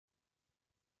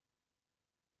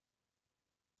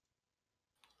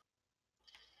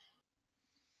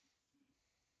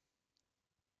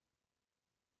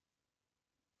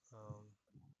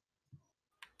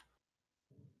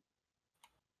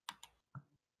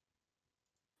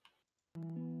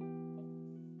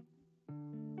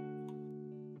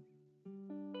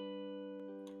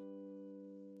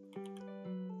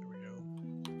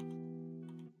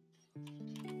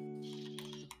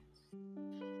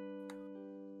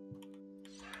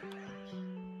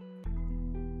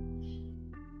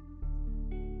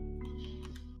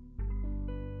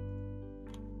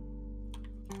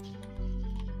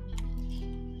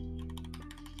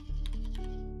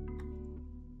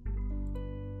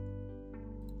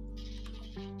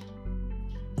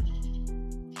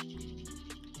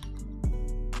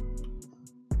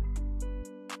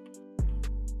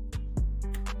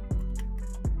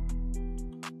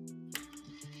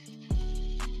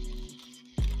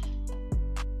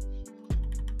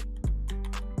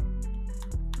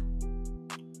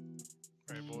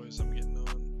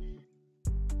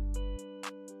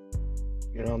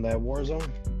Get on that Warzone?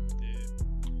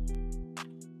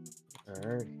 Yeah.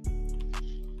 Alright.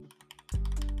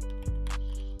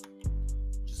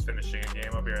 Just finishing a game.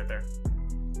 I'll be right there.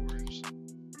 Worries.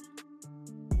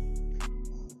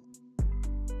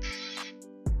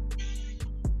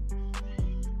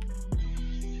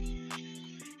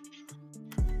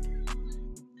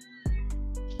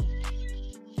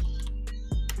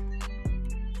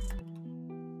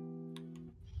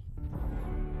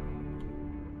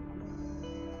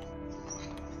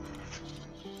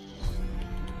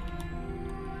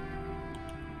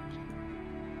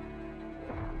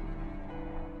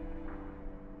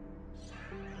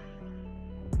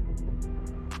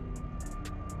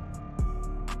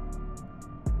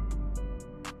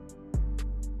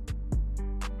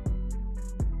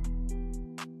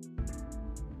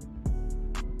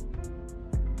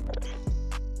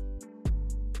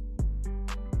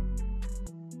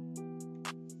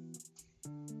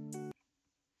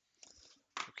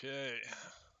 Okay,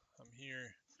 I'm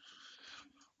here,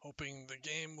 hoping the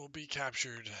game will be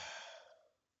captured.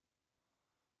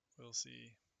 We'll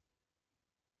see.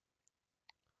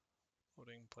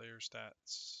 Loading player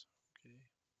stats. Okay.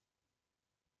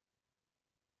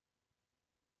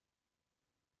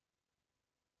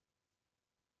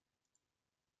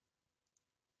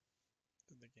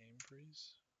 Did the game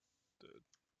freeze? Did.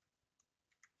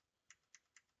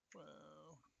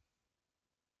 Wow.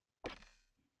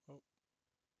 Oh.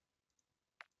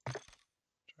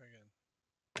 Try again.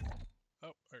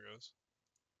 Oh, there it goes.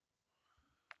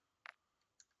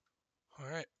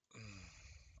 Alright.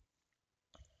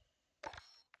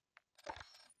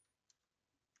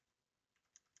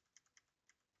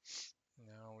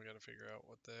 Now we gotta figure out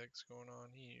what the heck's going on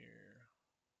here.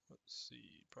 Let's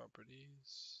see,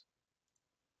 properties.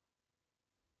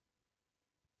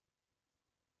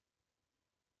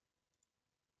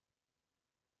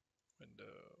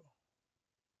 Window.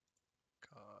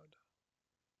 COD.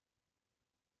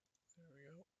 There we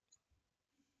go.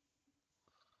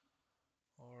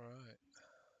 Alright.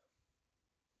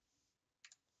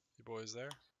 You boys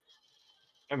there?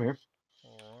 I'm here.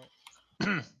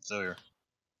 Alright. Still here.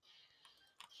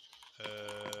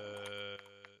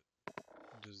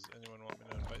 Does anyone want me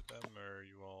to invite them, or are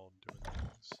you all doing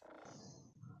things?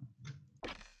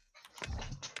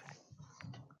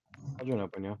 I'll join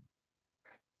up on you.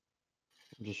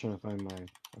 I'm just trying to find my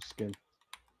skin.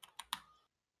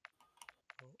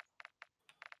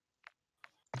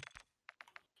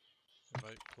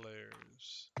 Invite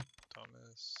players.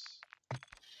 Thomas.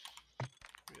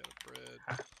 We got a bread.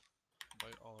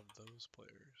 Invite all of those players.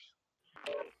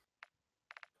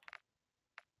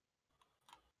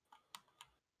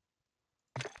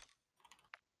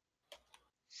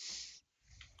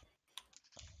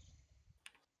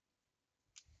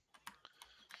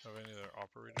 Have any of their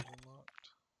operators unlocked?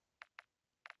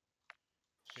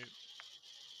 You.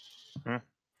 Hmm?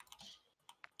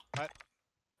 What?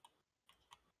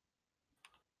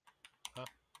 Huh?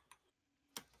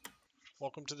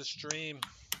 Welcome to the stream.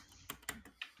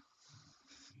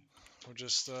 We're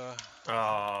just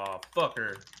Aw,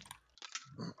 fucker.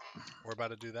 we're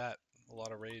about to do that. A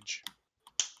lot of rage.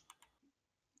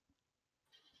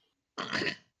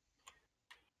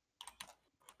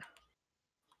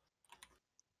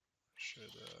 Should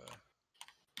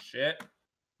Shit.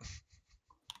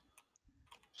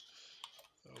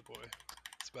 oh boy.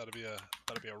 It's about to be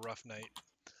a rough night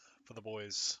for the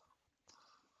boys.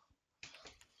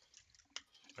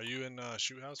 Are you in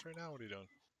shoot house right now? What are you doing?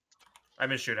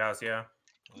 I'm in shoot house, yeah.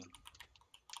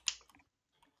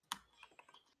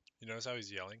 You notice how he's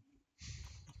yelling?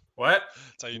 What?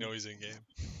 That's how you know he's in game.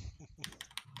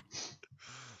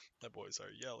 That boy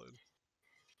started yelling.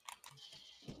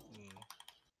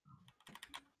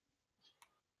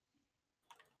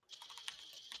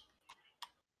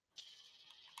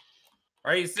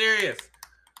 Are you serious?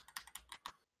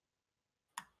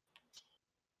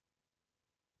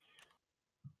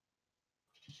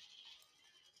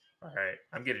 Alright,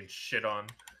 I'm getting shit on.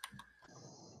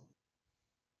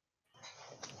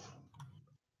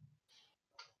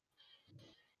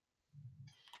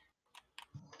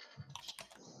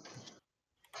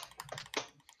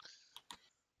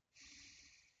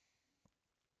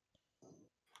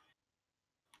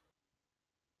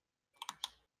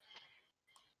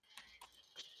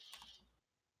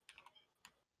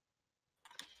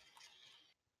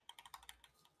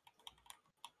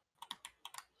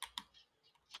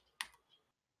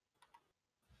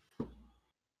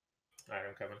 Alright,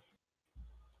 I'm coming.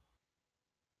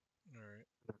 Alright.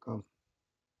 Come.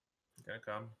 Gonna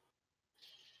come.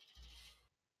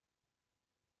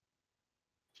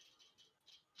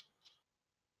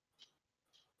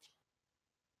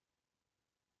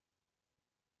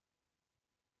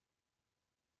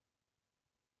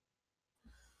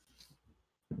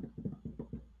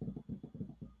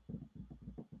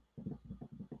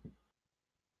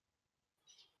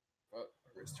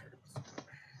 Where's turtles?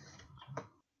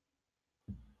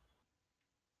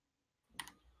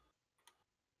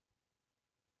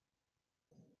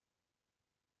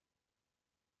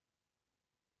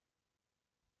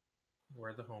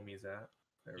 Where are the homies at?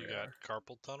 There You we got are.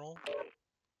 carpal tunnel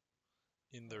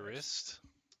in the wrist.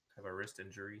 Have a wrist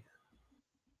injury.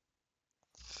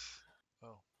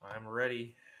 Oh. I'm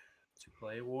ready to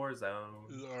play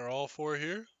Warzone Are all four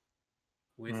here?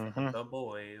 with Mhm. the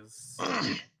boys.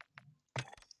 I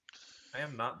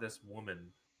am not this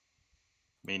woman.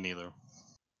 Me neither.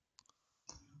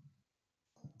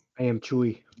 I am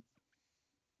Chewy.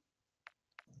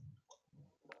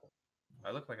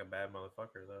 I look like a bad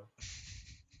motherfucker though.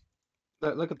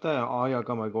 Look at that. Oh, yeah, I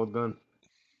got my gold gun.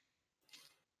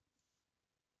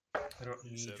 I don't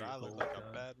He need said, your I look gold like gun.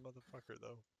 a bad motherfucker,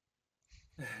 though.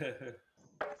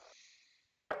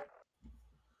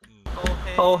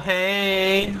 Oh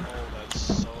hey! Oh, that's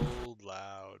so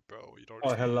loud, bro. You don't Oh,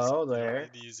 need to hello use, you there.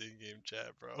 don't need to use in-game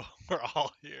chat, bro. We're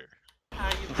all here.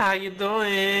 How you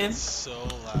doing? It's so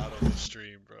loud on the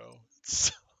stream, bro.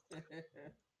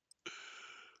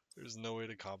 There's no way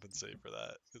to compensate for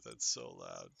that, because that's so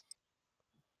loud.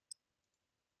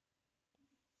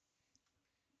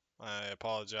 I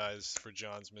apologize for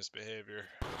John's misbehavior.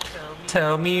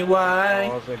 Tell me why.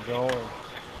 How's it going?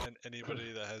 And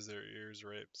anybody that has their ears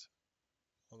raped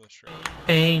on the stream.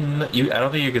 I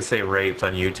don't think you can say raped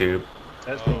on YouTube.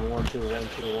 Testing 1 2 1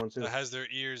 2 1 2. That has their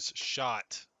ears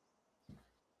shot.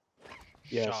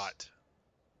 Yes. Shot.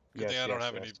 Good Yes, thing I don't yes,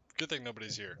 have yes. any. Good thing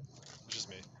nobody's here. It's just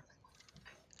me.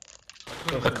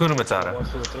 Hakuna Matata. 1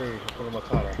 2 3. Hakuna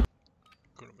Matata.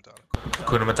 Kuna Matata.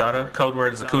 Hakuna Matata. Code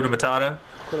word is Hakuna Matata.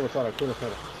 Hakuna Matata. Hakuna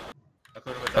Matata.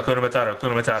 Hakuna Matata.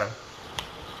 Hakuna Matata.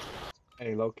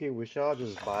 Hey, Loki, we should all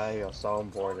just buy a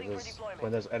soundboard and just,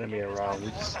 when there's enemy around, we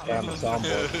just spam the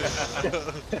soundboard.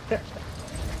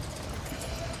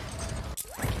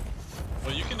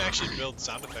 Well, you can actually build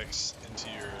sound effects into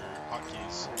your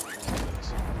hotkeys.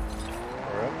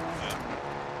 Alright? Yeah.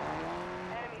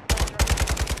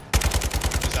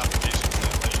 There's applications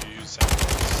that let you use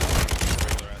soundboards,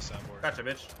 regular ass soundboard. Gotcha,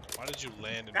 bitch. Why did you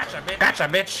land in Gotcha, front bitch. of Gotcha,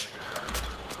 bitch.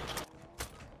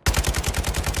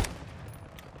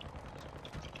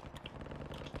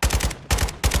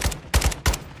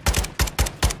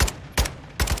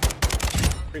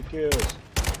 Free kills.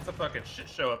 It's a fucking shit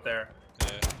show up there.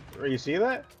 Yeah. You see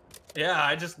that? Yeah,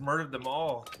 I just murdered them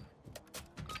all.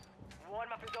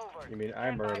 You mean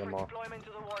I murdered them all?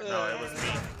 No, it was me.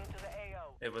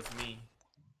 It was me.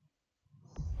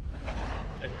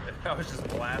 I was just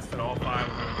blasting all 5 of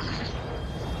them.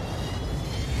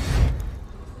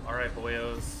 Alright,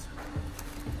 boyos.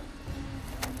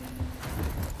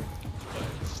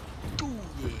 Let's do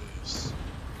this.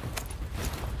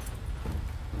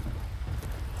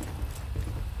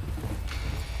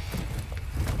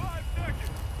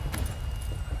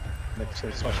 Next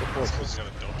to special This forces. one's got a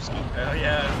dope skin. Hell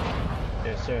yeah.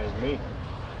 Yes, sir, it's me.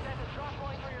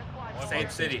 Same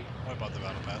city. Wipe out the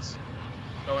battle pass.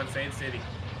 Go insane city.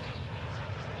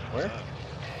 Where?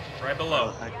 Right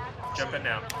below. Jumping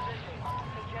down.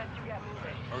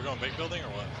 Are we going big building or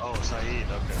what? Oh, Saeed,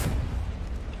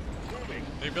 okay.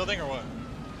 Big building or what?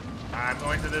 I'm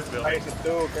going to this building. Crazy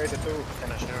two, crazy two.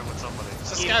 Can I share it with somebody?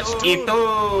 Saskatchewan!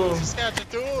 Ito!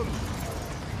 Saskatchewan!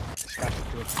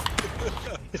 Saskatchewan.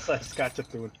 It's like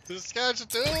Saskatchewan.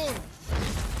 Saskatchewan!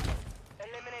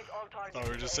 Oh, we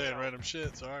were just saying random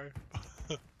shit, sorry.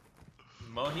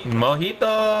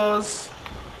 Mojitos!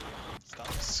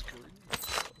 Stop screaming.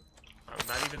 I'm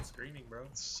not even screaming, bro.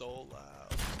 It's so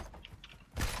loud.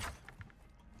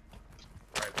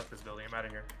 Alright, fuck this building. I'm out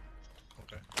of here.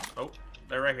 Okay. Oh,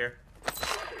 they're right here.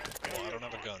 Well, I don't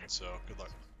have a gun, so good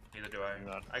luck. Neither do I.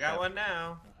 Not I got have- one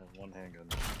now. I have one handgun.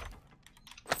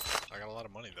 I got a lot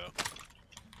of money, though.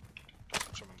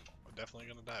 Which I'm definitely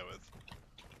gonna die with.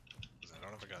 Because I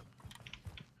don't have a gun.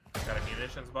 Got a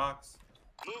munitions box.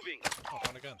 Moving! Oh, I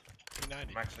found a gun.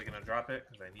 390. I'm actually gonna drop it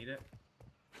because I need it.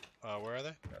 Where are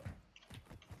they?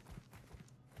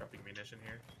 Dropping munition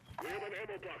here.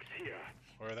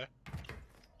 Where are they?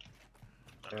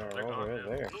 They're They're over gone now.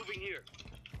 there. Moving here.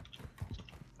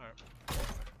 Alright.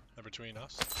 They're between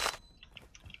us.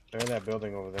 They're in that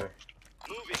building over there.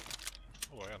 Moving!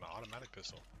 Oh, I got an automatic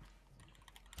pistol.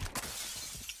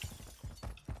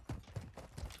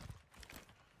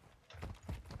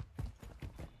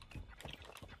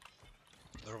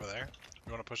 They're over there.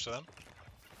 You wanna push to them?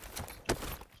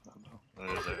 Are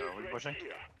we pushing?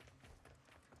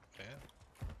 Okay.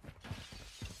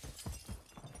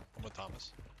 I'm with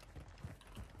Thomas.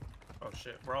 Oh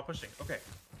shit, we're all pushing. Okay.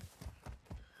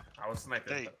 I was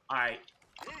sniping. Hey. I.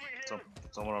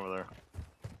 Someone over there.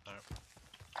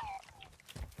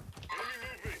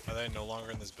 Are they no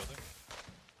longer in this building?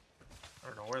 I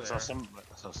don't know where I they saw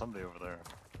are. somebody over there.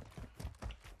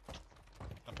 I'm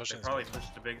They pushing this probably building.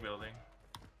 pushed the big building.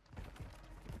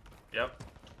 Yep.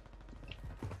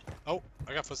 Oh,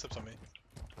 I got footsteps on me.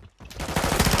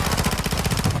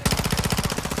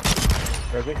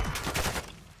 Perfect.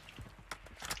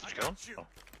 Did you go? Oh.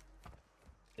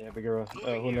 Yeah, big girl.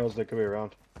 Who knows? They could be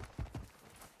around.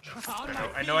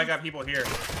 I know I got people here.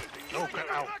 No, get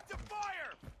out.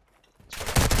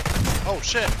 Oh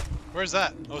shit! Where's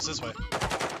that? Oh, it's this way.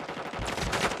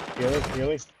 Healing,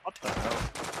 healing. What the hell?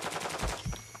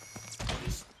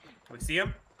 We see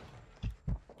him?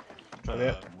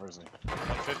 Yeah. Where is he?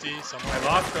 150 somewhere. I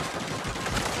lost him.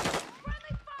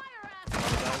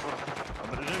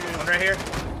 One right here.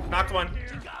 Knocked one.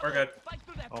 We're good.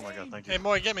 Oh my god, thank you. Hey,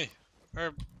 Moy, get me.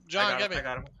 Or John, get me. I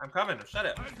got him. I'm coming. Shut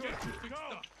it.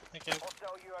 Thank you.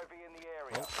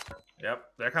 Yep,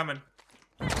 they're coming.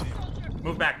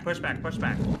 Move back. Push back. Push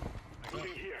back.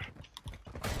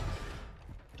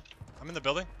 I'm in the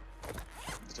building.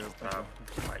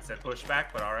 I said push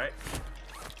back, but all right.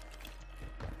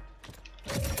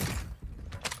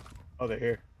 Oh, they're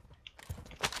here.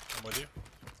 I'm with you.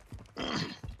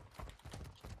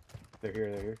 They're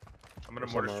here. They're here. I'm gonna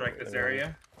mortar strike this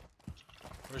area.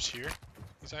 Where's here?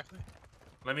 Exactly?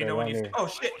 Let me They're know when around you. here. Oh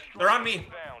shit! They're on me.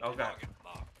 Oh god.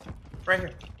 Right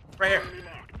here. Right here.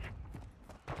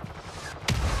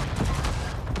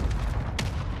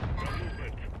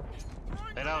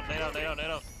 Nade out, nade out, nade out, nade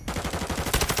out.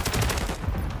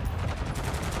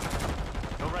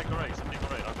 Go right, somebody go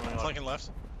right. I'll go right. Flanking left.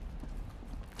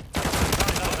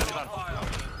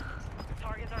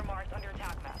 Targets are marked on your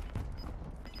attack map.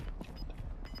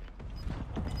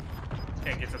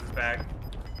 Can't get to this bag.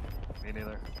 Me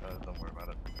neither. Don't worry about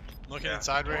it. Looking Yeah.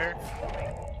 inside right here.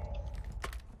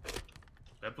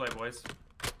 Good play, boys.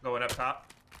 Going up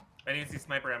top. If any see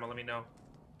sniper ammo, let me know.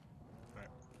 Alright.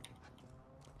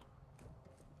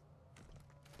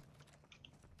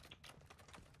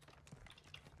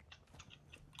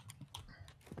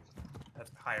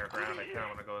 That's higher ground. I kind of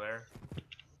want to go there.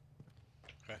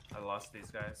 Okay. I lost these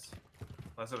guys.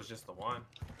 Unless it was just the one.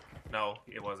 No,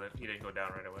 it wasn't. He didn't go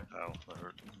down right away. Ow, that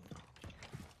hurt.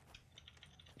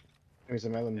 Give me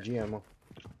some LMG ammo.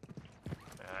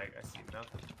 I see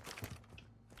nothing.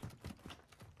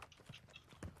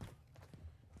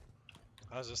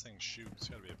 How does this thing shoot? It's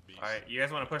gotta be a beast. Alright, you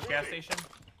guys want to push gas station?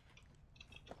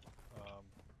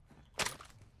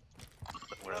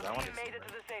 Where, that one? You made it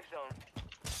to the safe zone.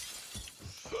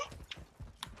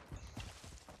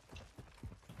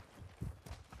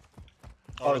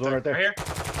 Oh, there's one right there. Right here.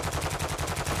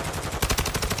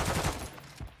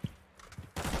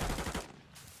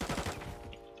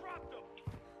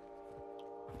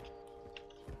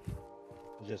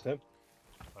 It's just him.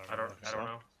 I don't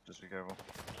know. Just be careful.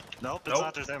 Nope, it's Nope.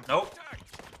 not. There's him. Nope.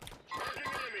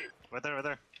 Right there, right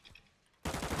there.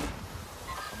 On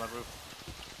that roof.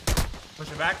 Push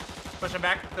him back. Push him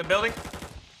back to the building.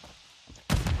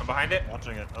 I'm behind it.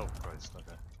 Watching it. Oh, Christ.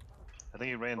 Okay. I think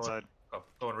he ran inside.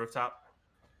 Going rooftop.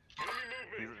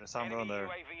 I saw him going there.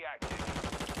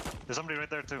 There's somebody right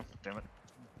there, too. Damn it.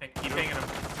 Hey, keep hanging him.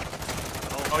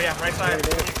 Oh yeah, right side.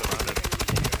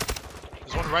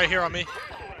 There's one right here on me.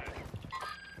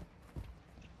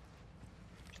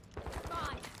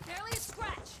 Fine. Barely a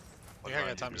scratch. I think I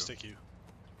got time to stick you.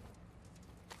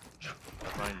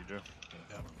 That's fine, you do.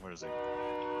 Yeah. Where is he?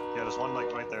 Yeah, there's one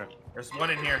like right there. There's one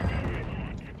in here.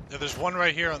 Yeah, there's one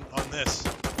right here on this.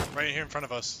 Right here in front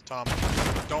of us, Tom.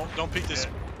 Don't peek this.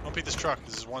 Don't peek this truck.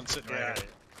 There's one sitting right here.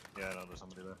 Yeah, I know there's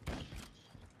somebody there.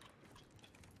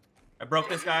 I broke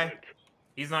this guy.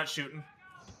 He's not shooting.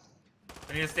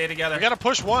 We need to stay together. We gotta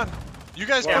push one. You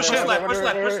guys Yeah, push push him. left, push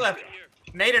left, push left.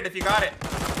 Nade it if you got it.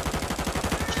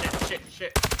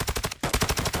 Shit.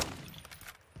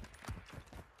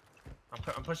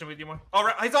 I'm pushing with you more. Oh,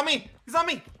 right. He's on me. He's on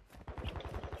me.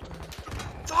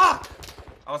 Fuck.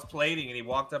 I was plating and he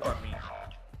walked up on me.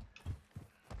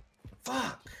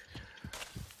 Fuck.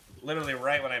 Literally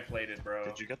right when I plated, bro.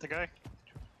 Did you get the guy?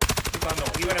 He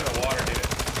went in the water, dude.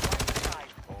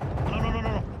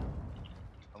 No.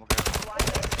 I'm okay.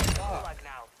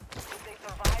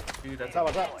 Dude, that's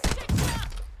What's up?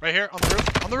 Right here on the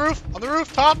roof. On the roof. On the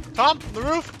roof. Tom. On the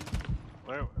roof.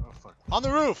 Where? Oh, fuck. On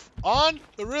the roof. On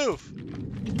the roof.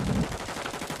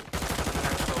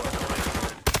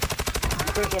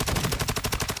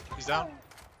 He's down.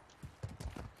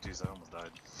 Jeez, I almost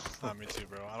died. Me too,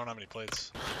 bro. I don't have any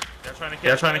plates. They're trying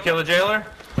to kill the jailer?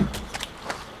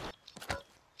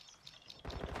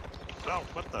 Oh,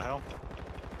 what the hell?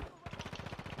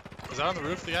 Is that on the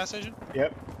roof of the gas station?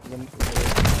 Yep.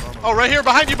 Oh, right here,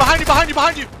 behind you.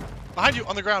 Behind you,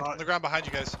 on the ground behind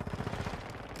you guys.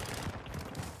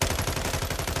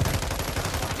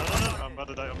 No, I'm about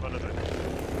to die,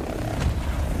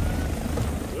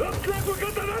 Looks like we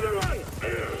got another one!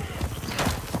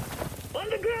 On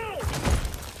the ground!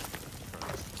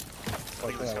 I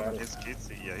think he's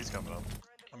coming. Yeah, he's coming up.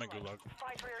 I'm in gulag.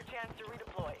 Fight for your chance to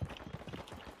redeploy.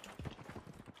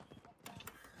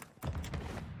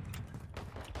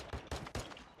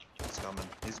 He's coming.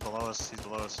 He's below us.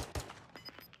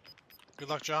 Good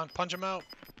luck, John. Punch him out.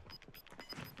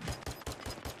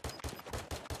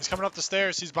 He's coming up the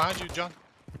stairs. He's behind you, John.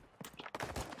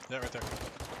 Yeah, right there.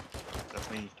 That's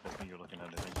me you're looking at,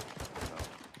 I think.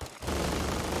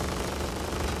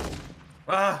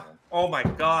 Ah! Oh my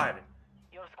god!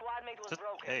 Your squad mate was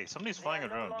broken. Hey, somebody's flying a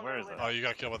drone. Where is that? Oh, you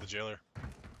got killed by the jailer.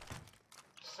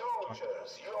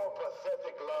 Soldiers, your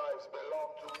pathetic lives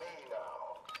belong to me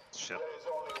now. Shit. There is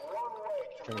only one way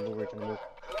to Trying to move, trying to move.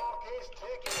 clock is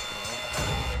ticking.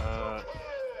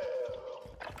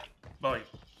 Boy,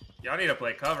 y'all need to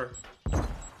play cover. You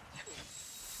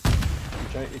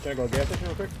trying to go gas station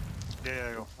real quick?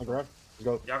 Yeah, go. On the ground? Let's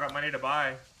go. Y'all got money to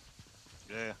buy.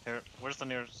 Yeah, here. Where's the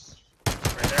nearest?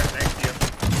 Right there, next to you.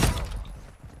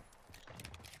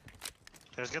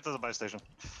 Let's get to the buy station.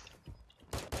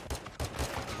 I'm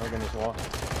hugging this wall.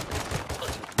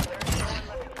 Okay,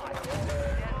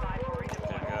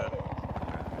 good.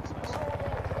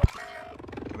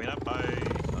 Can we not buy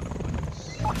unemployments?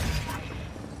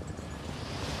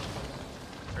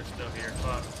 They're still here.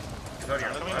 Fuck. He's already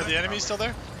on the Are the enemies still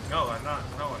there? No, I'm not.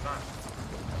 Oh,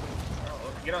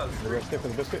 get out of We're gonna stick for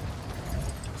the biscuit.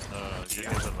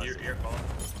 You're calling.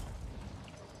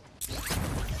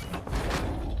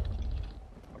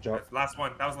 Watch out. Last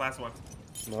one. That was the last one.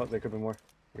 No, there could be more.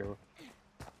 Here.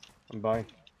 I'm buying.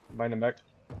 I'm buying them back.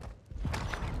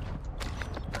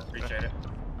 Appreciate it.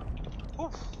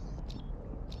 Oof.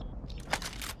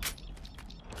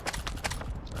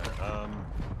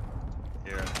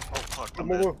 Here. Oh fuck, I'm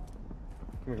Move, dead. move.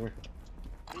 Come here.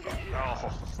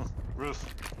 Oh, roof.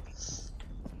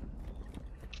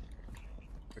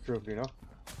 Which roof, do you know?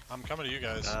 I'm coming to you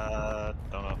guys.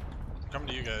 Don't know. I'm coming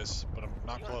to you guys, but I'm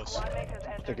not close. Squad mate has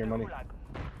entered Take your the money. gulag.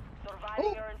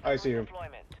 Surviving earns I see him.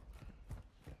 deployment.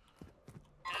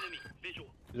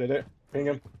 Is that it? Ping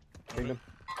him. Ping him.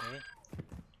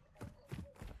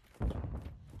 Maybe.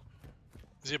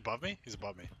 Is he above me? He's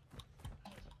above me.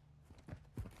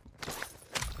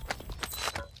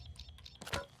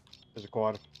 There's a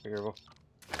quad. Be careful.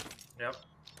 Yep.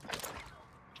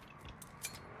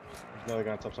 There's another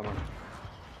guy on top somewhere.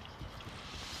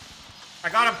 I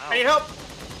got him. I need help.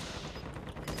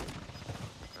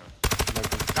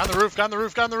 Down the roof, down the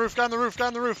roof, down the roof, down the roof,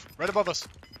 down the roof. Right above us.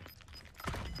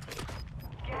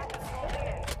 Gas is closing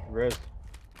in. Res.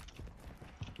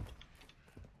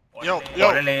 Yo,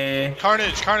 Orale.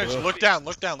 Carnage, Carnage, Ugh. look down,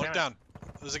 look down, look down.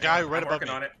 There's a guy right I'm above working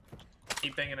me. on it.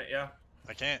 Keep thinking it, yeah.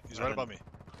 I can't. He's right above me.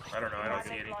 I don't know. I don't see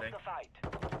Squad mates lost anything. the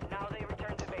fight. Now they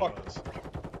return to base. Fuck.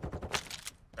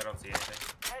 I don't see anything.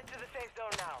 Head to the safe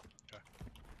zone now.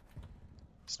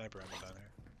 Sniper ammo down here.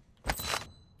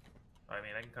 I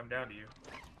mean, I can come down to you.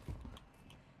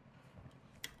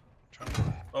 Trying to...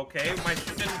 Okay, my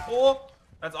shit didn't pull.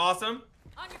 That's awesome.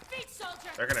 On your feet,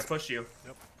 soldier! They're gonna push you.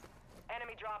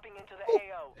 Enemy dropping into the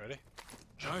AO. Ready?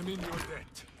 I'm in your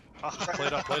debt. Play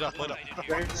it up, play it up, play it up.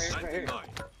 Right here.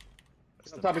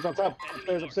 He's on top, he's on top.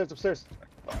 Upstairs, upstairs, upstairs.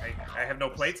 I have no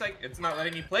plates. It's not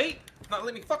letting me plate. It's not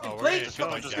letting me fucking Oh, we're plate.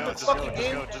 gonna get Fucking killed by stupid gas. fucking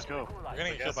game. Just go. We're gonna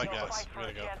get killed by gas. We're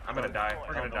gonna go. I'm gonna die.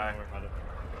 We're gonna die.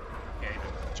 Okay,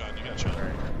 John, you gotta chill.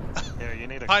 Here, you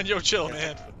need a. Pine, yo, chill,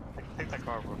 man. Take that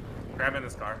car, bro. grab in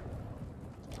this car.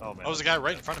 Oh man. Oh, there's a guy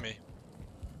right in front of me.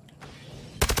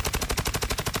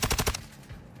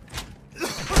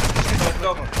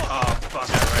 Go. Oh fuck!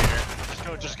 Right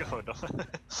here. Just go. Don't.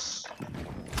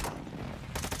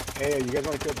 Hey, you guys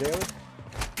want to kill Jailer?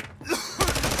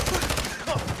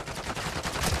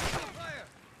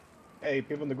 Hey,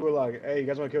 people in the gulag. Hey, you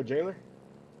guys want to kill Jailer?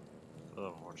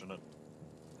 Oh, unfortunate.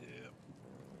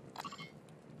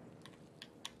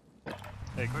 Yeah.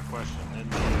 Hey, quick question. In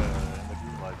the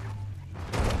gulag,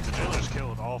 the jailers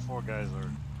killed all 4 guys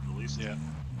are released? Yeah.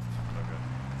 Okay.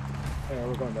 Hey,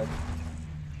 we're going back.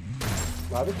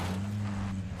 Lobby?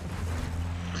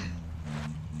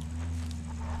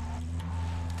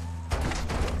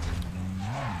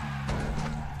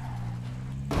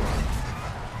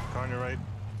 Car on your right.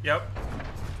 Yep.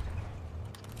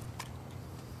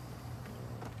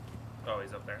 Oh,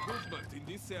 he's up there. Movement in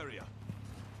this area.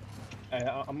 Hey,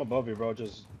 I'm above you, bro.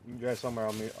 Just you guys somewhere.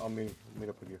 I'll meet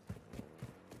up with you.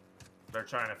 They're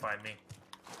trying to find me.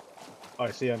 Oh,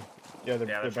 I see him. Yeah, they're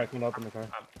Yeah, backing up in the car.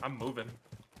 I'm moving.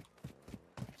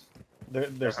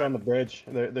 They're still on the bridge.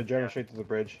 They're driving straight to the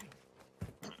bridge.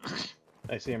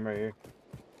 I see him right here.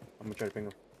 I'm gonna try to ping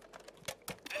him.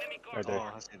 Right there.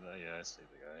 Oh, I see that. Yeah, I see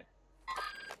the guy.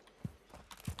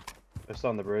 They're still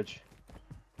on the bridge.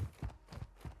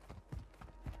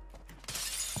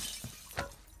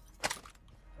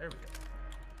 There we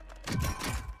go.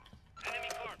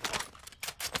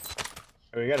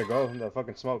 Oh, we gotta go in the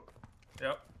fucking smoke.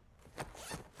 Yep.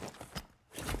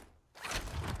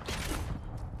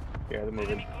 Yeah, they're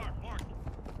moving.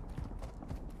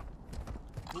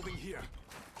 Moving here.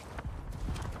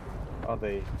 Oh,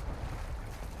 they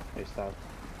stopped.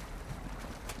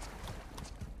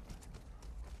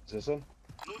 Is this in?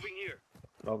 Moving here.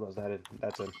 No, that's not it.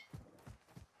 That's in.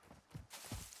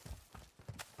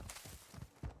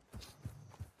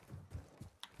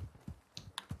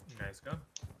 Nice gun.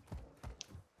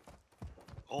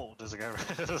 Oh, there's a guy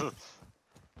right.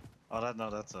 Oh, that's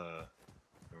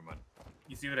never mind.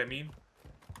 You see what I mean?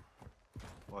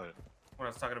 What? When I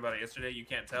was talking about it yesterday, you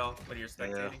can't tell when you're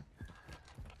spectating.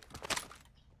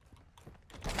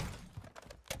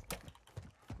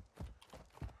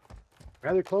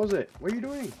 Rather close it. What are you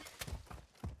doing?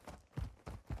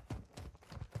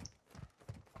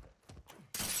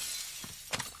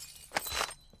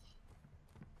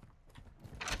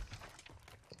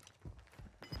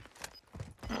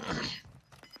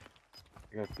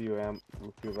 I got a few rounds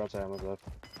of ammo left.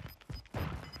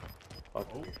 Fuck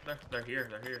Oh, you. they're here.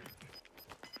 They're here.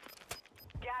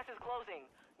 Gas is closing.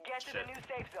 Get to Shit. the new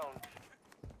safe zone.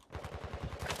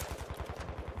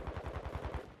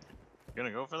 You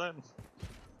gonna go for that?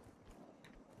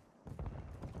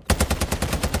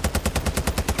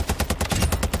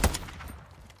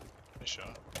 Nice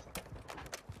shot.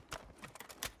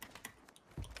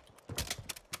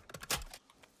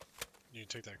 You can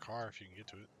take that car if you can get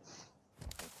to it.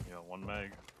 Yeah, one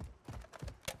mag.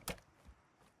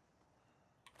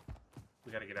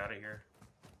 We gotta get out of here.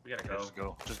 We gotta Yeah,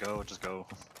 go. just go.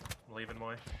 I'm leaving,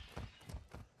 Moy.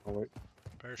 Oh wait.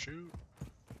 Parachute.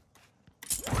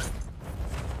 Is that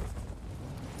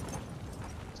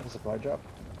a supply drop?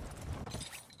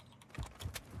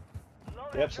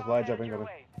 Loadout Yep, supply drop drop headed your incoming.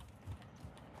 way.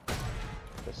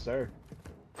 Yes, sir.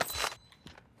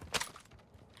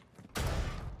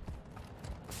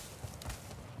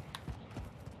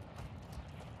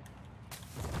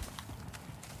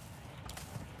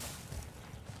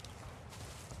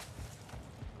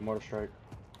 Mortar strike.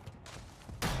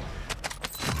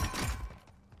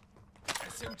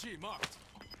 SMG marked.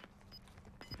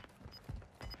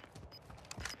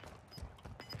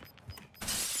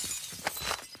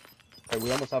 Hey,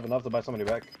 we almost have enough to buy somebody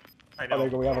back. I Oh, there know. you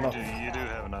go. We have enough. You do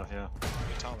have enough, yeah. Hey,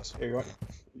 Thomas. Here you go.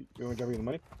 You want to drop me the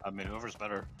money? I mean, whoever's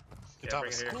better. Hey, Yeah,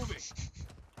 bring Thomas. it here. Moving.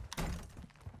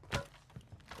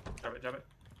 Drop it, drop it.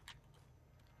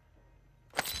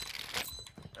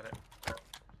 Got it.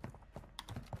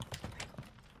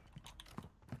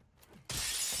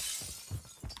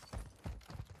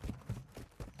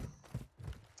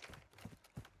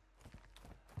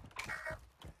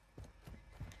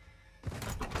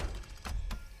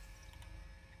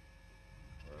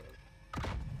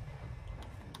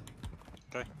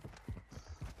 Okay.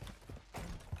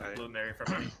 Alright. Blue Mary for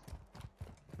me.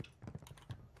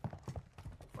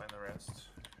 Find the rest.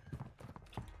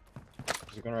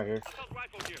 There's a gun right here. Assault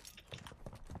rifle here.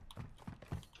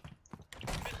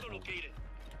 Pistol located.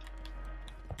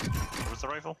 Where's the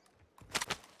rifle?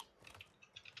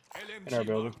 LMG In our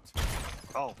building. marked.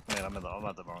 Oh man, I'm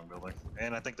at the wrong building,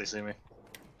 and I think they see me.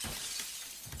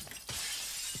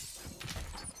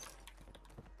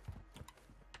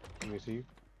 Let me see you.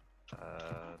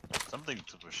 Something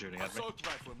was shooting at me. Assault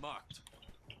rifle marked.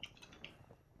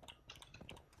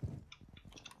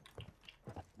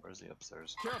 Where's the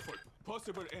upstairs? Careful.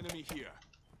 Possible enemy here.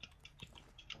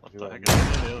 What You the are- heck? Is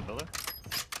it in the other building?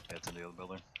 Yeah, it's in the other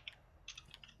building.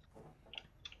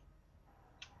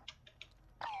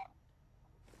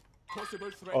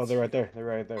 Possible threats. Oh, they're right there. They're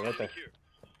right there. Right there.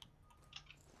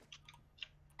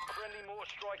 Friendly mortar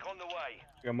strike on the way.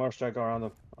 We got more strike around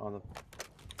them. On them.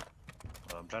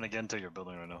 I'm trying to get into your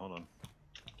building right now. Hold on.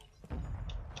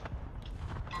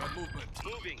 Got movement.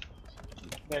 Moving.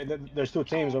 There's two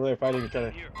teams over there fighting each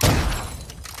other. Here.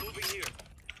 Moving here.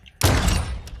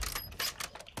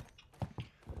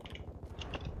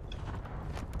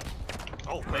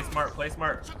 Oh, Play smart, play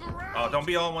smart. Oh, don't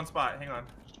be all in one spot. Hang on.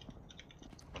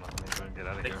 hold on, let me try and get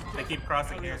out of here. They keep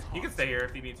crossing here. You can stay here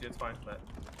if you need to. It's fine. But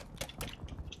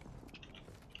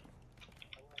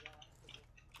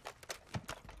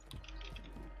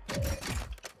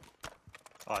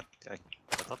Oh, I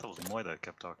thought that was Moy that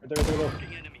kept talking. Right there, right there, right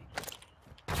there. Enemy.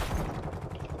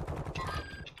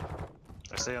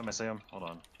 I see him. Hold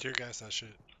on. Tear gas that shit.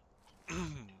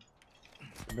 I'm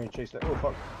gonna chase that. Oh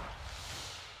fuck.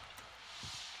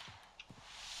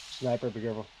 Sniper, be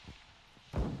careful.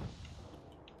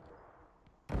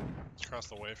 It's across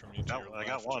the way from you. To your I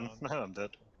got left, one. John. I'm dead.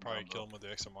 Probably kill him with the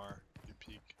XMR. You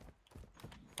peek.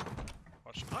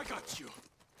 Watch him. I got you.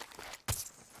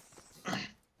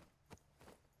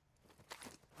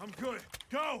 I'm good.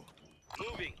 Go.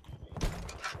 Moving.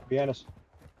 Behind us.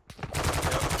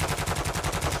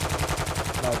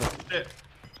 Knock him. Shit.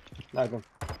 Knock him.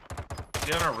 Is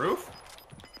he on our roof?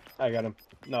 I got him.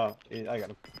 No, I got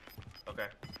him. Okay.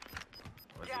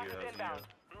 Was Gas you, is that was inbound.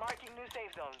 you. Marking new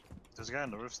safe zone. There's a guy on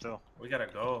the roof still. We gotta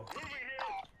go. Moving here.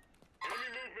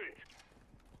 Enemy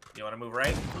movement. You wanna move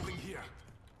right? Moving here.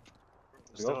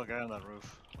 There's still a guy on that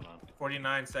roof. Hold on.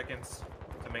 49 seconds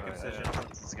to make a Alright, decision.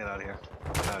 let's get out of here.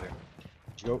 Get out of here.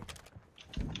 Go.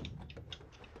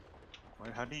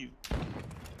 Wait, how do you?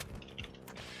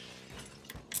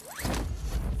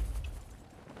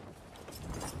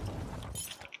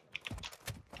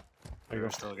 There you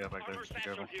There's go. still a guy back there. Be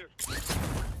careful.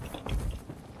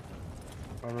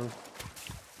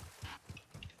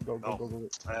 Go, go, Oh. go, go.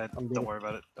 I'm Don't good. worry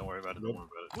about it. Don't worry about it. Don't Good. worry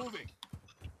about it. Moving.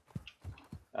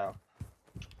 Ow.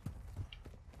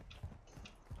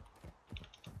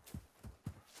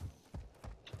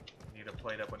 You need to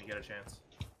plate up when you get a chance.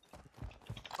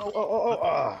 Oh,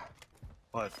 ah.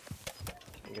 What?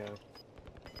 Yeah.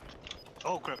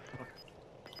 Oh crap. Okay.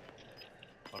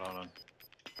 Hold on.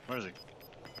 Where is he?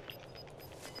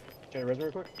 Can I res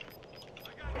real quick?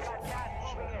 We got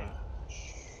gas moving in.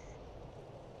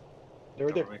 They're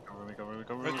right there. Cover me.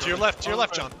 Right, to your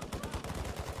left, John.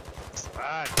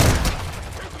 Ah,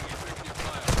 Taking effective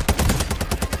fire.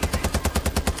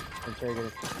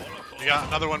 Interrogating. You got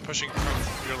another one pushing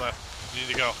from your left. You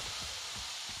need to go.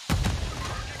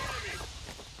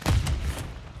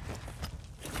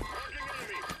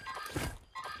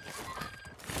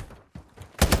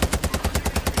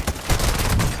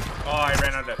 Oh, I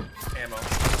ran out of ammo.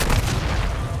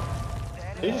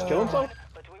 Did he just kill himself?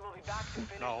 But we will be back to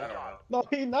finish No. the I don't job. know.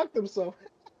 No, he knocked himself.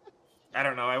 I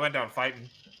don't know. I went down fighting.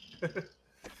 That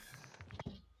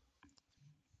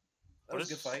What was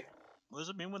a good is- fight. what does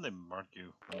it mean when they mark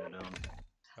you when you're down?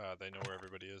 They know where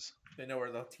everybody is. They know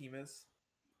where the team is.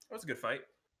 That was a good fight.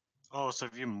 Oh, so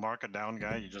if you mark a down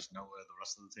guy, you just know where the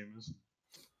rest of the team is?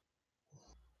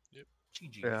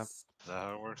 GG's. Yeah. Is that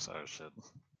how it works? Oh shit.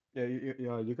 Yeah,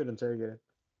 you could interrogate him.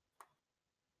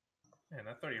 Man,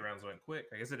 that 30 rounds went quick.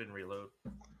 I guess it didn't reload.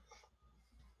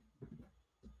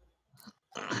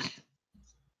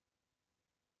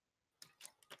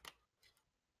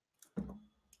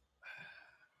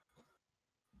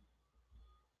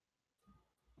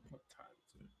 What time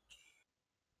is it?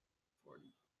 40.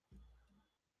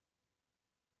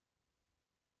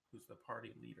 Who's the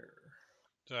party leader?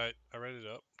 I read it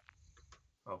up.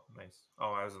 Oh, nice.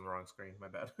 Oh, I was on the wrong screen. My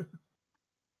bad.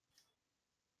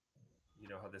 You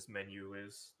know how this menu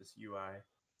is, this UI.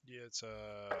 Yeah, it's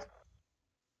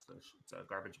It's a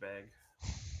garbage bag.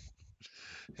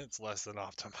 it's less than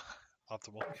optimal. I'll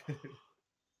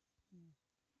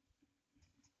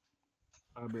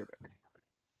be right back.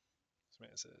 This man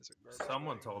says it's a garbage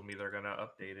Someone bag. told me they're gonna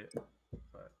update it,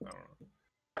 but I don't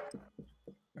know.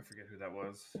 I forget who that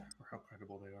was or how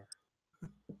credible they are.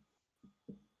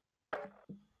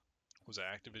 Was it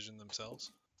Activision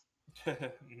themselves?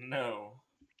 No,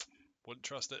 Wouldn't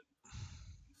trust it.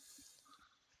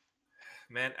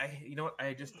 man. You know what?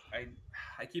 I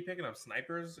keep picking up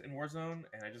snipers in Warzone,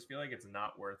 and I just feel like it's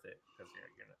not worth it because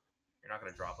you're not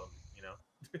gonna drop them. You know.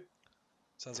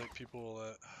 Sounds like people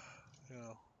that,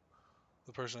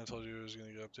 the person I told you was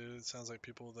gonna get updated. It sounds like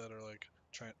people that are like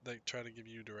they try to give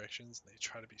you directions. They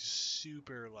try to be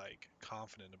super like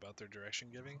confident about their direction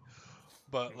giving,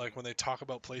 but like when they talk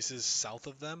about places south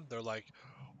of them, they're like,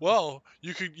 "Well,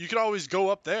 you could always go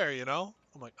up there," you know.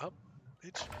 I'm like, "Up,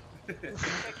 bitch."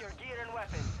 Check your gear and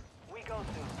weapons. We go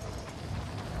soon.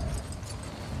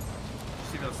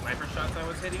 See those sniper shots I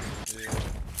was hitting?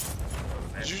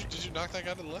 Yeah. Did you knock that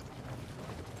guy to the left?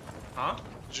 Huh?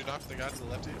 Did you knock the guy to the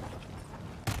left of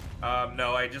you?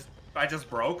 No, I just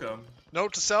broke him.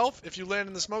 Note to self: if you land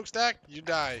in the smokestack, you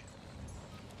die.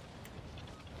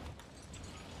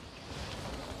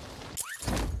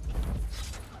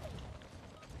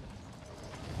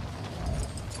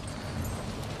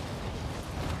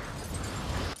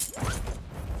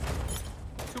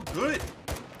 Too good.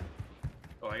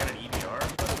 Oh, I got an EBR.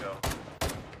 Let's go.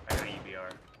 I got an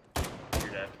EBR.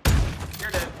 You're dead.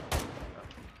 You're dead.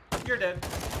 You're dead.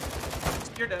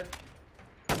 You're dead.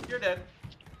 You're dead.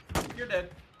 You're dead.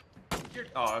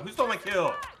 Oh, who stole my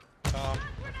kill? Tom.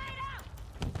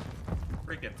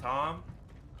 Freaking Tom.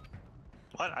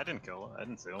 What? I didn't kill him. I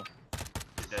didn't see him.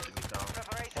 You're dead to me, Tom.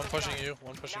 Preparation One is pushing done. you.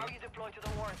 One pushing Now you. you deploy to the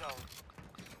war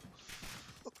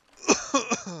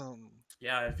zone.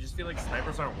 Yeah, I just feel like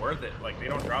snipers aren't worth it. Like, they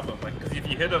don't drop them. Like, because if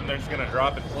you hit them, they're just gonna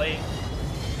drop and play.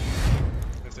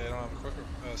 If they don't have a quick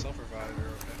self-revive, you're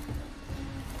okay.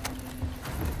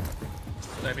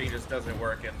 Sniping just doesn't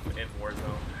work in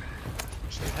Warzone.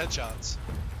 Just need headshots.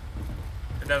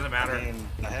 It doesn't matter. I mean,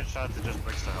 a headshot that just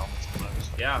breaks their helmet sometimes.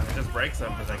 Yeah, it just breaks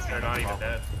them because like, they're not even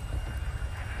dead.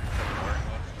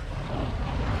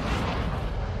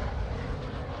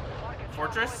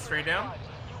 Fortress, straight down.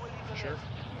 Sure.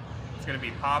 It's gonna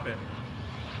be popping.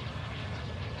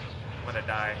 I'm gonna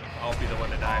die. I'll be the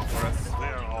one to die for us. We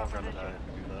are all gonna die if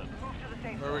we do that. Move to the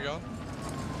safe Where are we zone.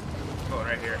 going? Going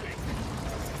right here.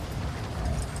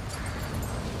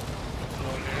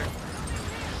 Going here.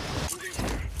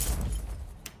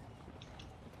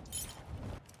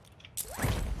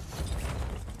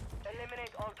 Eliminate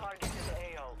all targets in the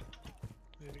AO.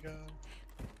 Need a gun.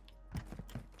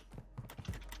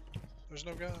 There's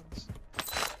no guns.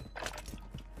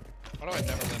 Why do I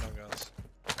never land on guns?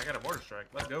 I got a mortar strike.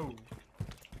 Let's go.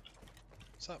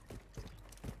 What's up?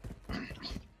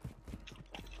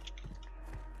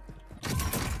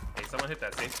 Hey, someone hit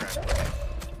that safe trap.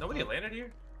 Nobody landed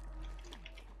here?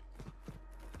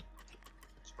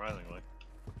 Surprisingly.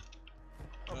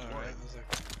 Oh, boy. Alright, there's like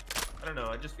I don't know.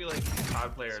 I just feel like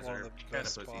COD players it's one are of the kind of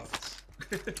best pussies. spots.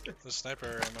 There's sniper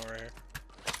ammo right here.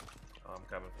 Oh, I'm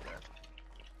coming for that.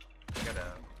 I got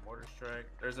a mortar strike.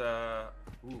 There's a...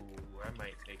 Ooh, I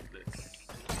might take this.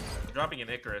 I'm dropping an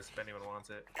Icarus if anyone wants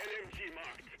it.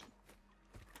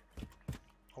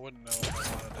 I wouldn't know if I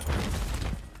wanted it.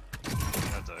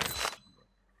 That's a...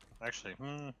 Actually,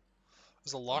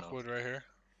 There's a Lockwood right here.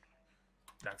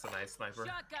 That's a nice sniper.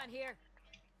 Shotgun here.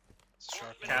 It's a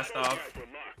shotgun. Cast off.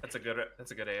 That's a good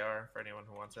AR for anyone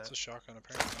who wants It's that. a shotgun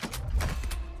apparently.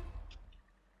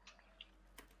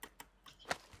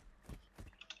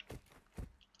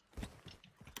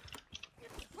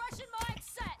 Russian mic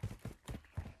set.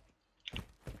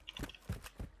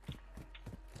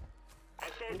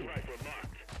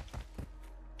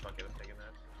 Fuck it, I'm taking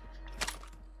that.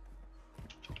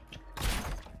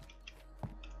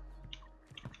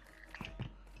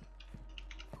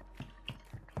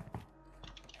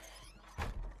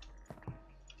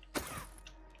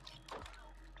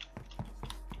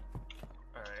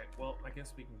 Alright, well, I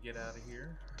guess we can get out of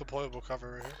here. Deployable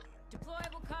cover right here.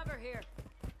 Deployable cover here.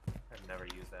 I've never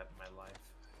used that in my life.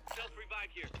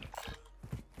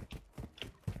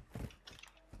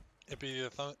 It'd be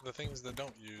the things that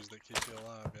don't use that keep you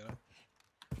alive,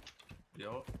 you know?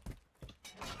 Yo.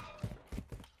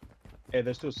 Hey,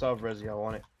 there's still self-res, y'all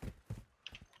want it?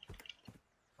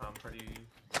 I'm pretty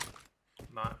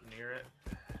not near it.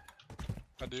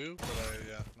 I do, but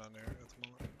yeah, not near it at the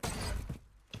moment.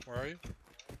 Where are you?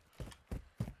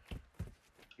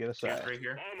 Get a He's side. right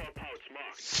here.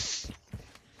 Nice.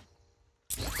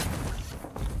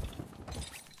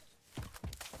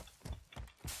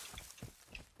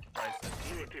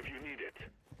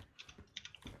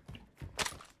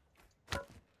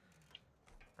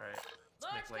 Alright,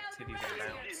 let's make like titties and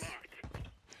bounce.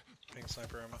 Pink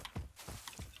sniper ammo.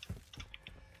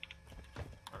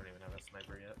 I don't even have a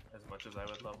sniper yet, as much as I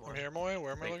would love one. I'm here, Moy.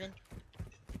 Where am I Wait. looking?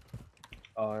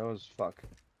 Oh, it was fuck.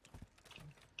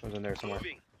 It was in there somewhere.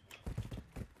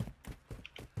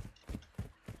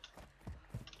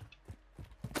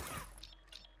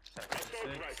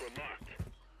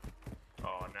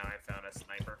 Oh, now I found a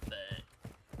sniper.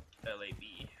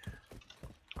 LAB.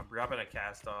 I'm dropping a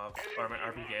cast off, or my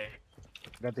RPK.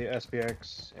 Got the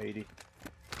SPX 80.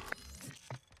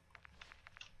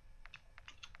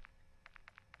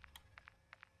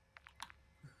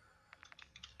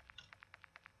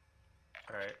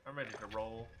 Alright, I'm ready to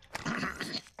roll.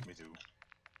 me too.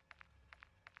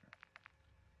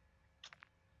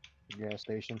 Gas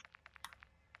station.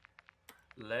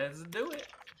 Let's do it.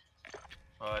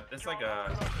 It's like Drone a...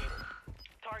 located.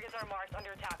 Targets are marked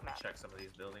under attack map. Check some of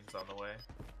these buildings on the way.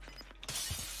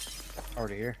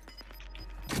 Already here.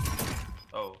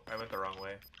 Oh, I went the wrong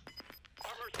way.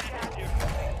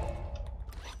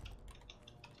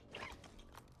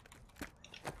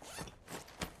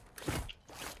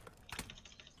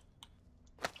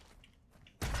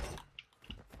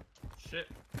 Shit.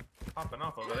 Popping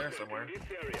off over there somewhere. I'm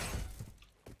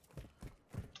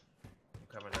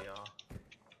coming to y'all.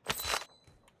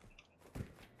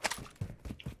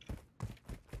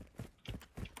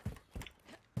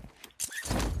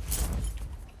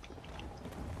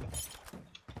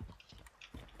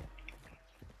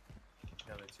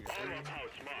 Another tier 3.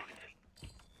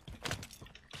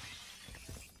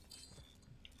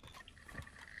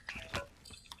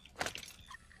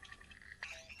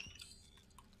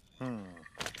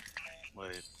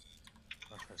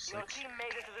 Your team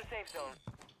made it to the safe zone.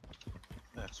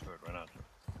 That's right, right on.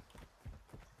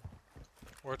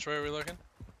 Which way are we looking?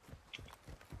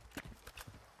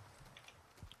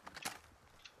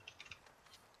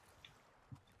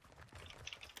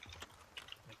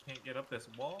 I can't get up this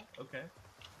wall? Okay.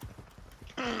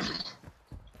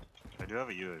 I do have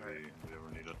a UAV if we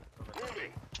ever need it.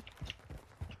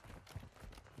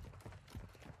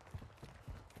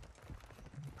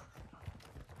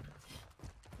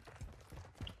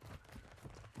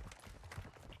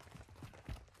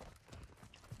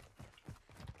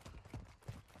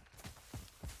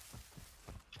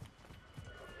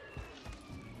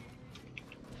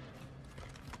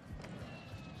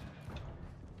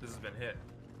 This has been hit.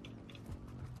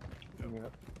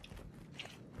 Yep.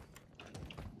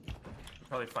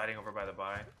 Probably fighting over by the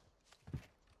buy.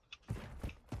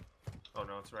 Oh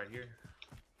no, it's right here.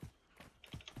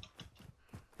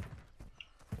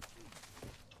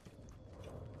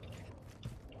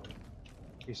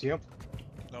 You see him?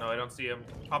 No, I don't see him.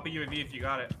 Pop a UAV if you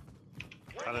got it.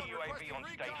 Got it. UAV on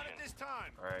station. This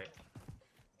time. Alright.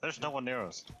 There's no one near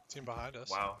us. Team behind us.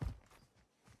 Wow.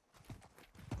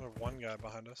 We have one guy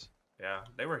behind us. Yeah,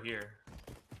 they were here.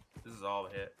 This is all a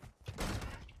hit.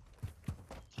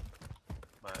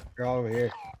 But They're all over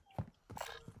here.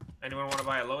 anyone want to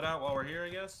buy a loadout while we're here, I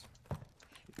guess?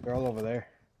 They're all over there.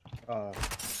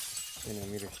 In the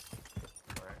meters.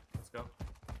 Alright, let's go. Are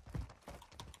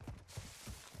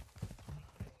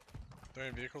there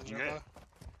any vehicles You nearby? guys-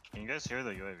 Can you guys hear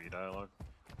the UAV dialogue?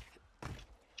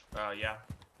 Yeah.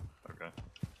 Okay.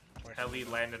 Heli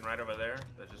landing right over there.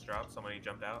 That just dropped. Somebody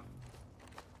jumped out.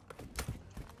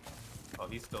 Oh,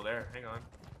 he's still there. Hang on.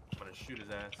 I'm gonna shoot his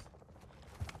ass.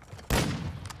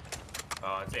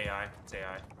 Oh, it's AI. It's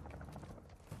AI.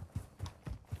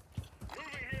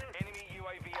 Enemy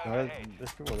UAV No, overhead.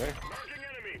 there's people there.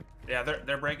 Yeah,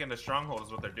 they're breaking the stronghold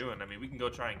is what they're doing. I mean, we can go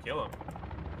try and kill them.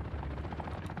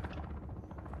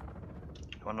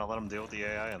 You wanna let them deal with the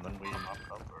AI and then we mop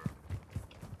it up, or?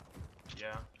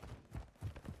 Yeah.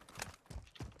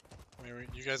 I mean,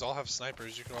 you guys all have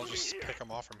snipers. You can all just pick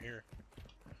them off from here.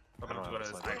 I'm I gonna don't go know, to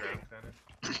it's this like- high ground, kind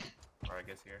of. Or I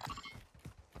guess here.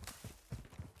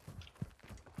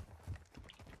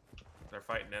 They're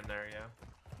fighting in there, yeah.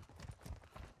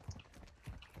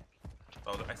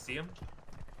 Oh, I see him.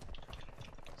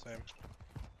 Same.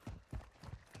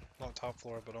 Not top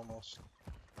floor, but almost.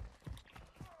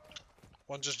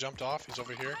 One just jumped off. He's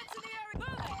over here.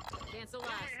 Cancel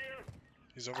last.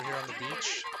 He's over here on the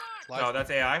beach. Live. No, that's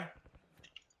AI. Are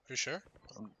you sure?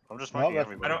 I'm just No, marking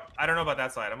that's- everybody. I don't know about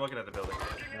that side. I'm looking at the building.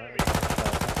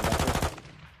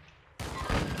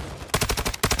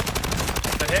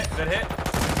 Good hit. Good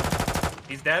hit.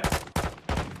 He's dead.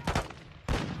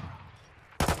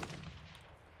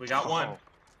 We got one.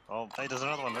 Oh, hey, there's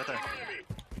another one right there.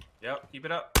 Yep. Keep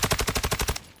it up.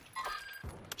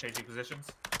 Changing positions.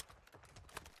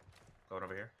 Going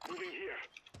over here.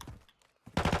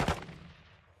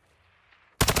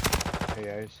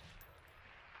 AIs.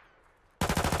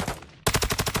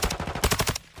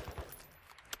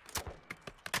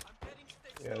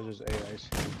 Yeah, there's just AIs.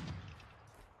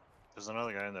 There's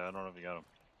another guy in there. I don't know if you got him.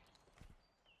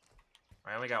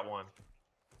 I only got one.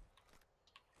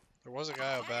 There was a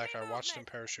guy out back. I watched him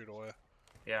parachute away.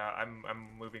 Yeah, I'm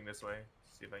moving this way.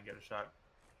 See if I can get a shot.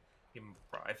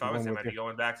 If I was him, I'd be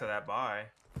going back to that buy.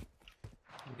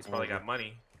 He's probably got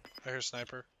money. I hear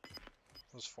sniper.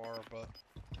 It was far, but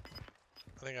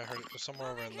I think I heard it was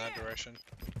somewhere over in that direction.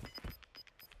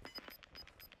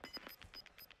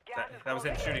 That was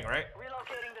him shooting, right?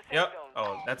 Relocating the safe Yep. zone.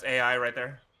 Oh, that's AI right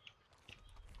there.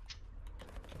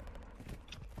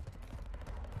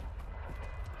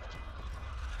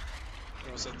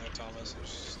 It was in there, Thomas. It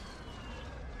was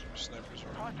just snipers.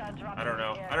 Were. Hostiles dropping I don't into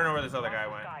know. the I don't know where area. this other guy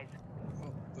Watch went. the skies.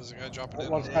 Oh, there's a guy dropping in.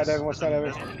 One side of one side of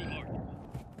it.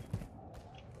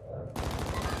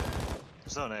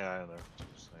 There's no AI in there.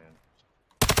 Just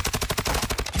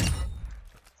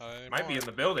saying. Might be in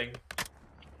the building.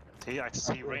 He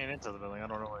ran into the building. I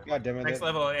don't know where. God damn it. Next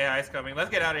level of AI is coming. Let's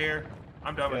get out of here.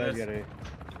 I'm done Yeah, with get this. it.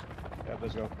 Yeah,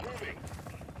 let's go.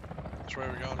 Which way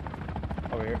are we going?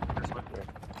 Over here. This one.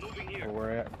 Where we're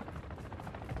at.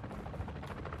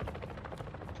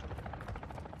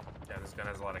 Yeah, this gun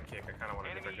has a lot of kick. I kind of want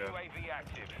to give Enemy her a go. UAV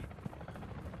active.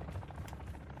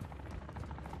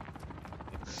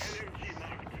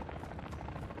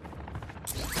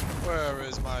 Where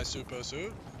is my super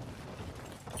suit?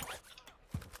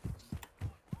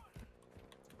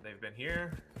 They've been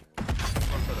here.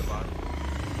 One for the bot.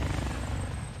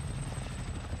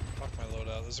 Fuck my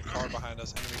loadout. There's a car behind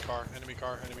us. Enemy car. Enemy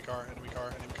car. Enemy car. Enemy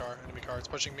car. Enemy car. Enemy car. It's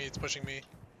pushing me. It's pushing me.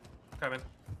 Coming.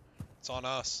 It's on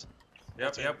us.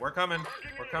 Yep, yep, we're coming.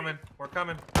 We're coming. We're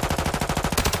coming. We're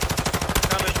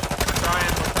coming. We're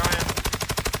trying. We're trying.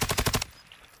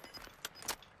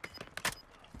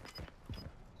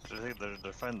 I think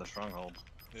they're fighting the stronghold.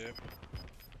 Yep.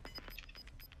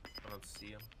 I don't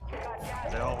see them.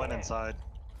 They all went inside.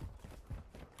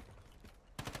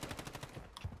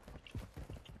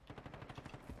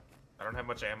 I don't have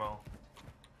much ammo.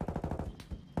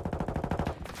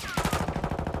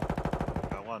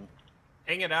 Got one.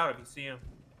 Hang it out if you see him.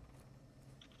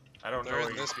 I don't know They're where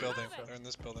in you this see building. them. They're in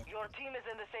this building. Your team is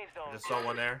in the safe I zone. just saw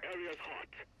one there.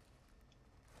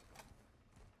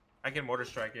 I can mortar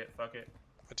strike it. Fuck it.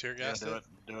 I tear Yeah, gassed do it. it.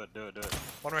 Do it. Do it. Do it.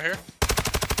 One right here.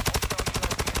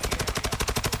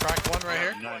 Cracked one right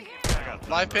here. Nine. I got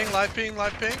Live nine, ping, live ping,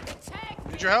 live ping.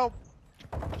 Need your help.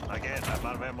 I can't. I'm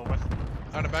out of ammo. But...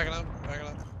 Alright, I'm backing up. Backing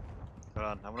up. Hold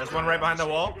on. I'm There's one right behind the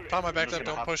wall. Tom, I backed just up.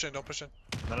 gonna Don't hop- push in. Don't push in.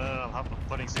 No. I'm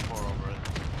putting C4 over it.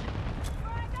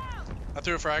 I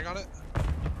threw a frag on it.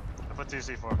 I put 2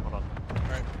 C4. Hold on.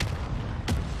 Alright.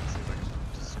 See if I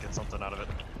can just get something out of it.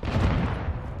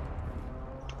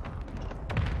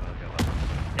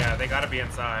 Yeah, they gotta be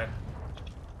inside.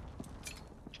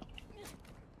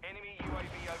 Enemy UAV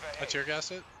I overhead. tear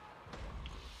gassed it.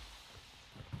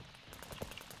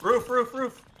 Roof, roof,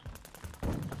 roof.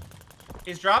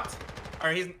 He's dropped.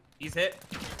 Or he's hit.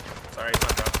 Sorry, he's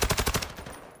not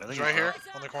dropped. He's right here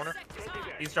on the corner.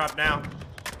 He's dropped now.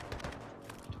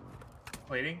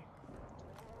 Waiting.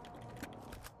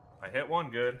 I hit one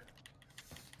good.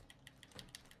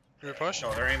 Your push.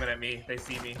 Oh, they're aiming at me. They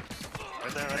see me.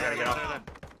 Right there. I Right gotta there. get Right off. there.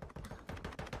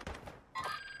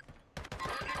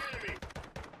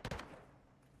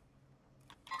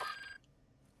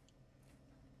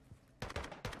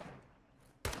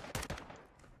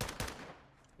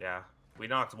 Yeah, we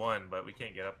knocked one, but we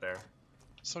can't get up there.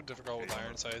 So difficult with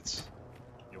iron sights.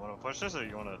 You want to push this or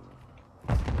you want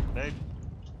to? Nate.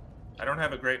 I don't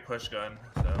have a great push gun,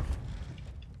 so.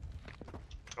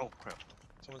 Oh crap.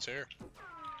 Someone's here.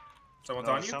 Someone's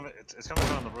No, on it's you? coming. It's coming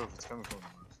from the roof. It's coming from the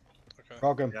roof. Okay.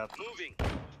 Welcome. Yeah. Moving.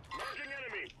 Marking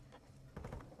enemy.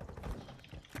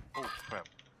 Oh crap.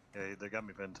 Yeah, they got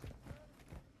me pinned.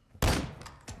 What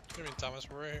do you mean, Thomas?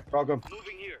 We're right here. Welcome.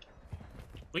 Moving here.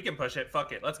 We can push it.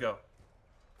 Fuck it. Let's go.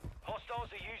 Hostiles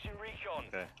are using recon.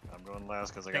 Okay, I'm going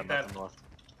last because I Take got that. nothing left.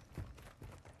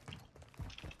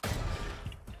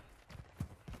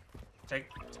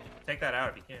 Take that out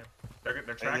if you can. They're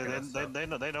Hey, tracking us. So.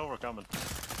 they know we're coming.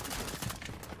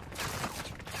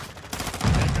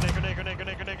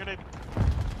 Grenade.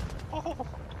 Oh.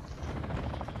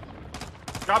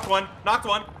 Dropped one. Knocked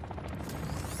one.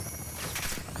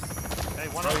 Hey,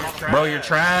 one Bro, on you're one. trash. Bro, you're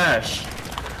trash.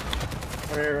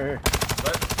 Right here.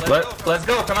 Let's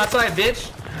go. Come outside,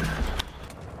 bitch.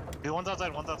 Hey, one's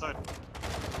outside.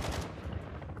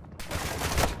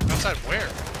 Outside where?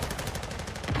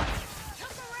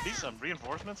 Need some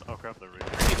reinforcements? Oh crap, they're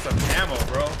I need some ammo,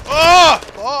 bro. Oh!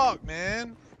 Fuck,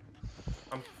 man.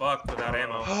 I'm fucked without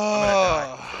ammo. I'm gonna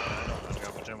die. Oh. I don't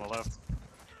got much ammo left.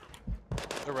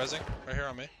 They're rezzing right here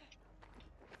on me.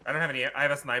 I don't have any. I have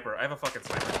a sniper. I have a fucking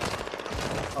sniper.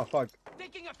 Oh fuck.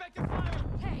 Taking effective fire.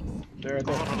 Thanks. There it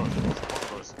Oh, is. no.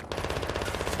 Close.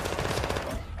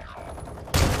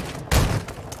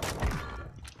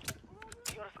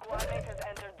 Your squad mate has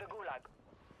entered the gulag.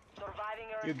 Surviving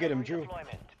a You get him, Drew.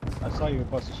 deployment. I saw you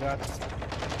bust a shot.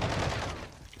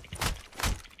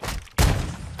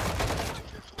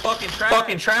 Fucking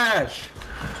trash.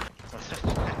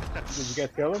 Did you guys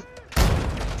kill him?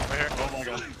 Right here. Oh my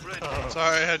god.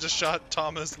 Sorry, I just shot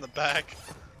Thomas in the back.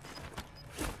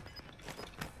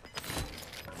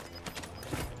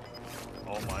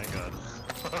 Oh my god.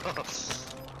 Gas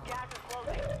is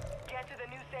closing. Get to the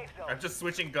new safe zone. I'm just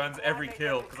switching guns every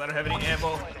kill because I don't have any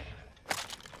ammo.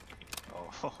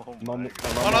 Oh I'm my on, god.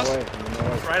 I'm On on my us. way. I'm on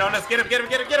my way. Right on us. Get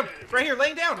him. Right here,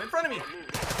 laying down in front of me.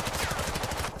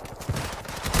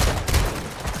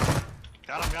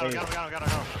 Got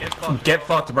him. Get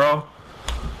fucked, bro.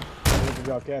 Heal if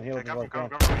y'all can. Heal Okay, if y'all can.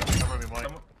 cover me, Mike.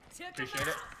 Someone- Appreciate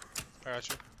it. I got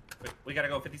you. We gotta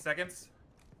go 50 seconds.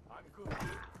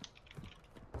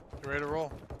 You ready to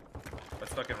roll?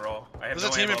 Let's fucking roll. I have There's no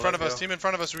a team ammo, in front of let's us. go. Team in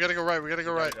front of us. We gotta go right. We gotta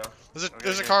go.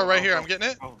 There's a car right here. I'm getting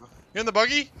it. Go. You in the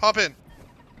buggy? Hop in.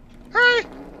 Hurry!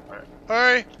 Alright.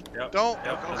 Hurry! Yep. Don't.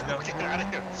 Yep, let's go. Get out of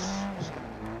here.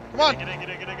 Come on! Get in.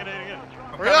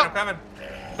 I'm Hurry up. coming.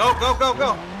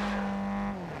 Go.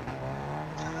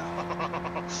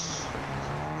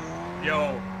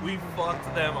 Yo, we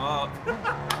fucked them up.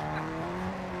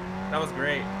 That was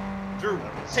great. Drew,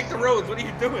 take the roads. What are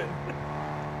you doing?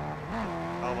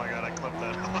 Oh my god, I clipped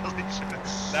that. Holy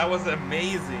shit. That was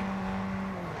amazing.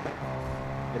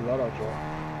 A lot of drop.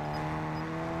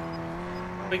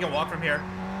 We can walk from here.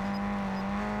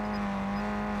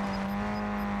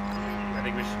 I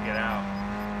think we should get out.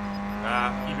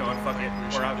 Keep going, fuck it.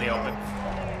 We're out in the open.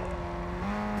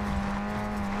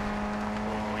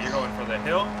 Oh, you're going for the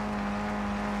hill?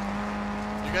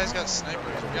 You guys got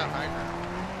snipers, we got high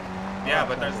ground. Yeah,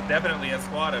 but there's definitely a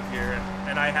squad up here,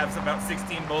 and I have about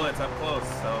 16 bullets up close,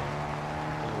 so...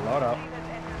 Load up.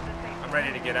 I'm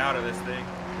ready to get out of this thing.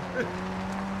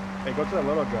 Hey, go to the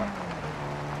little drop.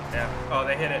 Yeah. Oh,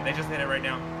 they hit it. They just hit it right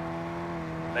now.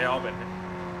 They all been hit.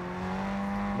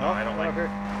 No, I don't like up here.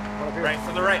 One up here. Right,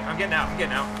 to the right. I'm getting out. I'm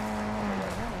getting out.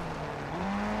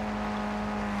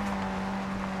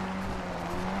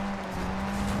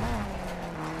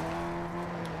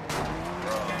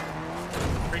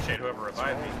 Appreciate whoever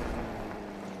revived me.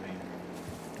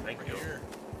 Thank you. Here.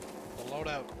 The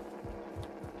loadout.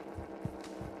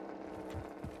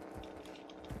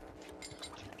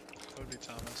 That would be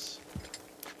Thomas.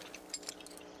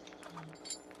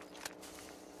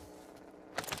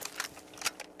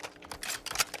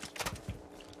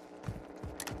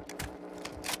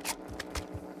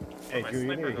 Hey, my you need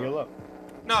sniper to heal go? up.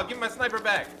 No, give me my sniper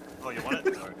back. Oh, you want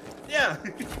it? Sorry. Yeah.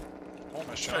 Oh, my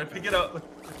Trying to shotgun. pick it up.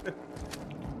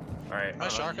 Alright. My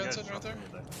You shotgun guys sitting right there?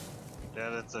 shot me. Yeah,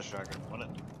 that's a shotgun. Want it?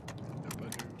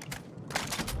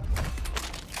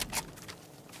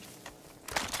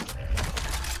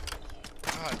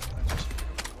 God, I just picked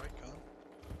up the white gun.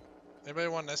 Anybody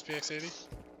want an SPX 80?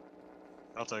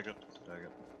 I'll take it. Take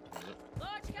it. Use it.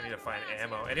 I need to find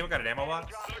ammo. Anyone got an ammo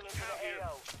box?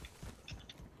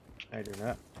 I do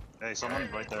not. Hey, someone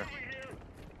right there.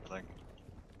 I think.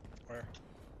 Where?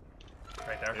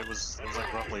 Right there. It was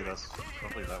like roughly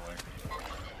that way.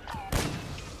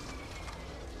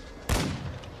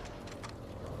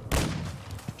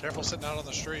 Careful sitting out on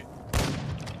the street.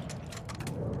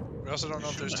 We also don't know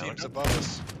if there's shooting teams at above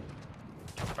us.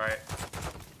 Alright.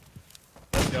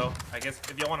 Let's go. I guess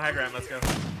if you want high ground, let's go.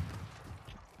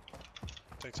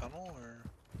 Take tunnel or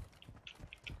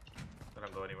I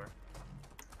don't go anywhere.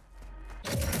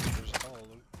 there's a tunnel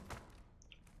loot.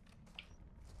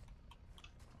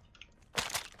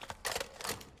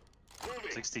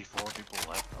 Moving. 64 people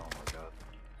left. Oh my god.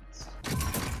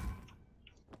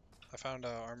 I found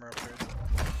armor upgrade.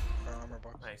 Or armor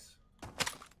box. Nice.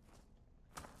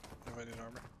 Anybody need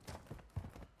armor?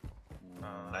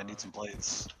 I need some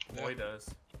plates. Boy does.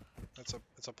 It's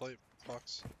a plate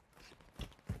box.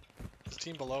 There's a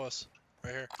team below us.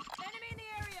 Right here. Enemy in the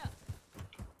area.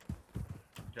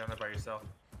 You're down there by yourself.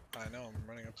 I know, I'm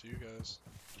running up to you guys.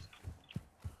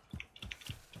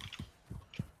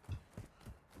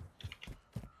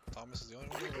 Thomas is the only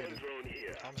one that waited.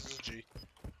 Thomas is a G.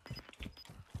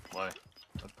 Why?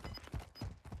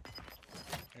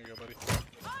 Here you go, buddy.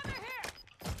 Over here.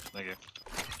 Thank you.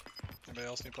 Anybody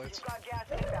else need plates? You've got gas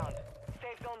inbound.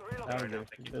 Safe zone I relocated.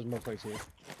 don't do. There's more places here.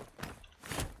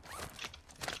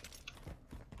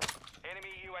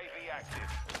 Enemy UAV active.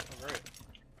 Oh, great.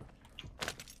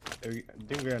 I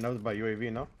think we got another by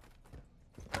UAV, no?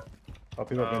 Oh,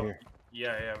 people up in here.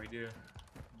 Yeah, we do.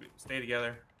 Stay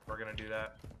together. We're gonna do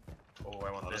that. Oh,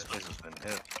 I want Oh, this. this place has been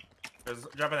hit. There's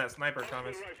dropping that sniper,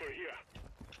 Thomas.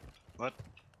 What?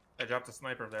 I dropped a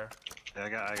sniper there. Yeah, I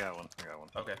got one. I got one.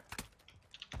 Okay.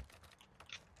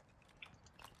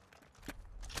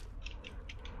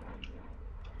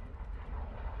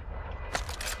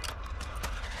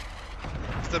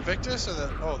 Is the Victus or the...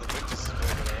 Oh, the Victus is way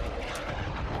over there.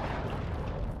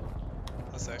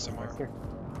 That's the XMR. Right there.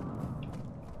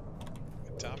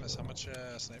 Hey, Thomas, how much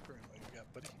sniper ammo you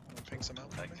got, buddy? Wanna ping some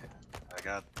out for me? I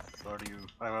got 30.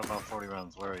 I have about 40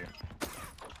 rounds. Where are you?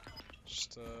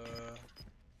 Just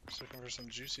looking for some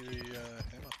juicy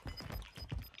ammo.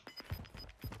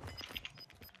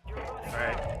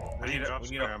 Alright. I need drop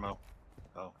some ammo.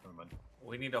 Oh, never mind.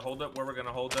 We need to hold up where we're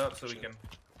gonna hold up so we can...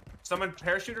 Someone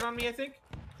parachuted on me, I think?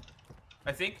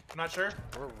 I'm not sure.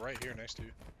 We're right here next to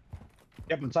you.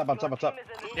 Yep, on top, on top, on top.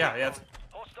 Yeah. It's...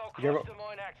 Hostile Give cluster up.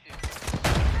 mine active.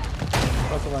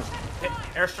 Close the one.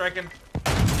 Air striking.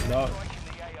 No. Striking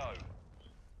the AO.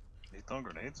 He's throwing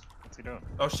grenades. What's he doing?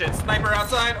 Oh shit, sniper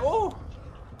outside. Oh!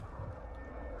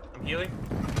 I'm healing.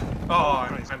 Oh,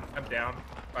 I'm down.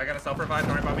 I got a self-revive,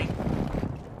 don't worry about me.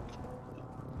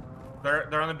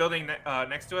 They're on the building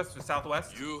next to us, to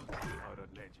southwest. You are a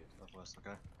legend. Southwest,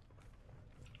 okay.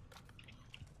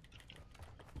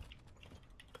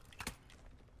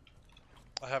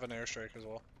 I have an airstrike as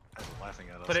well. Guys are laughing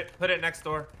at us. Put it next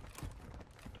door.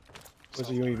 Where's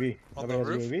the UAV? On Nobody the has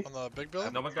a roof? UAV? On the big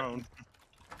building? No one's got. Drone.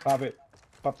 Pop it.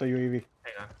 Pop the UAV.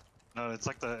 Hang on. No, it's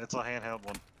like it's a handheld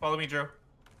one. Follow me, Drew.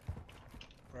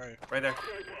 Where are you? Right there.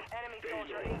 Enemy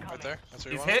soldier incoming. Right there? That's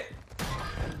where you He's want? hit.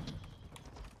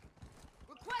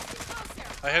 Requesting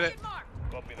closer. I hit it. Target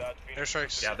marked. Copy that.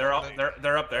 Airstrikes. Yeah, they're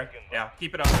up there. Yeah,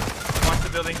 keep it up. Watch the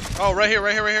building. Oh, right here,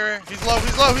 right here, right here. He's low,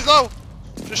 he's low, he's low.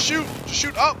 Just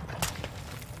shoot up.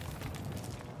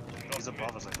 He's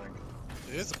above us, I think.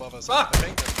 He is above us. Fuck. I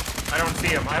think. I don't see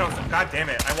him. God damn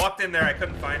it. I walked in there. I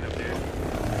couldn't find him, dude.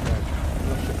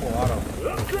 Triple auto.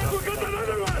 God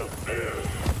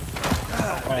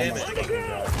damn it.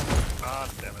 God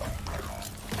damn it.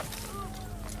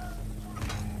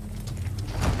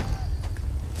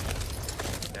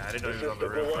 Yeah, I didn't know he was on the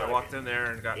roof. I walked in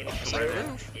there and got I right said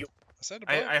in. roof. I said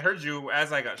above. I heard you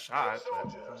as I got shot.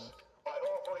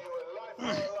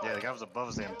 But Yeah, the guy was above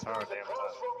us the entire damn time.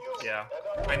 yeah,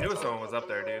 I knew someone was up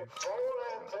there, dude.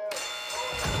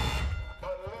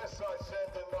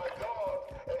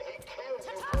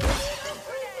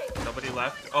 Nobody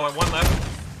left. Oh, and one left.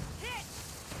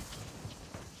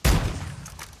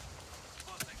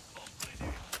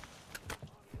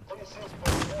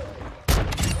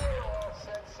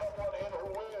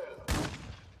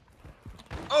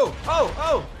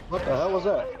 Oh! What the hell was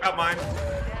that? Out mine. Stand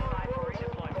by for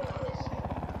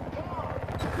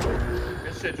redeployment.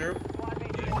 Good shit, Drew. Squad mate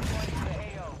is deploying to the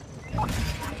AO. The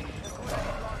Gulag is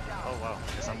locked down. Oh wow, I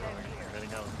guess I'm running. I'm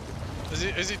heading out.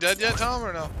 Is he dead yet, Tom,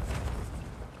 or no?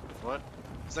 What?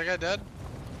 Is that guy dead?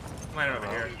 Mine over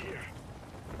here.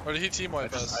 Or did he team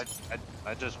wipe us?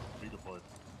 I just redeployed.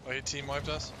 Oh, he team wiped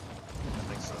us? I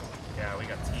think so. Yeah, we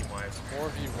got team wives.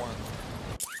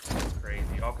 4v1.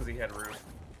 Crazy. All because he had roof.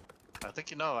 I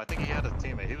think he had a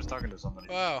teammate. He was talking to somebody.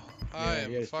 Wow, I Yeah,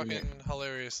 he am has fucking teammate.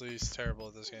 hilariously terrible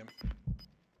at this game.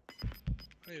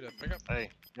 I need to pick up. Hey,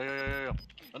 yo.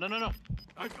 No.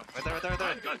 I got Right there. I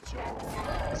got you.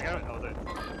 There's a guy. Oh, there.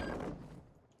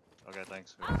 Okay,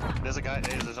 thanks. There's a guy. Hey,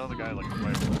 there's another guy like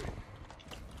right below me.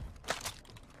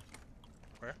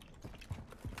 Where?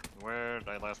 Where did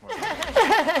I last mark? Made it to the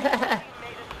safe zone.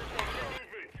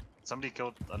 Somebody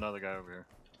killed another guy over here.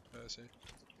 I see.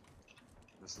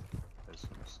 This.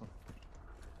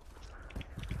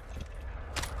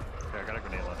 Okay, I got a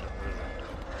grenade launcher. Where is it?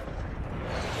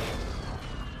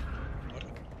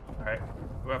 Alright.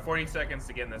 We have 40 seconds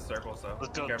to get in this circle, so. Let's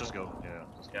be go. careful. Just go. Yeah.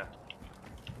 Yeah.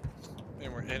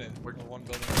 And we're in it. We're in one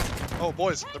building. Oh,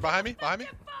 boys, they're behind me. Behind me.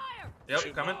 Fire.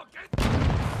 Yep, coming.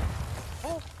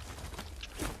 Oh.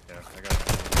 Yeah, I got it.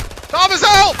 Tom is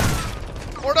out.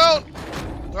 Or down.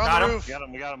 They're on Got the him. roof.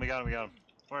 We got him.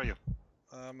 Where are you?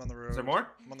 I'm on the road. Is there more?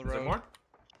 I'm on the Is there road. more?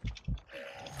 I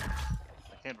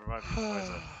can't revive you. Where is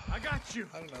it? I got you.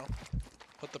 I don't know.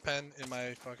 Put the pen in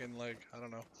my fucking leg. I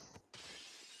don't know.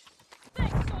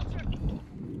 Thanks, soldier.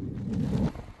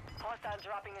 Hostiles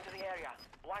dropping into the area.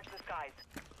 Watch the skies.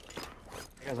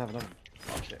 You guys have enough.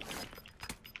 Oh shit.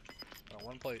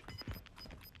 One plate.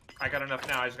 I got enough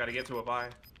now. I just gotta get to a buy.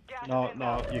 Gas No, is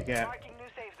inbound. you can't. Marking new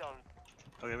safe zone.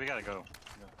 Okay, we gotta go.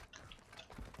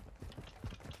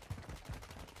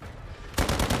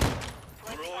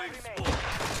 Throwing remain.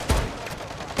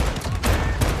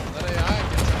 Let AI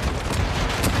get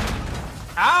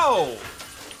Ow!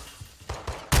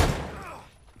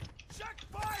 Check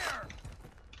fire.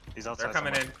 He's outside. They're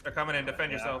coming somewhere. in. They're coming in.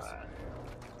 Defend yourselves.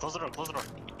 Close the door.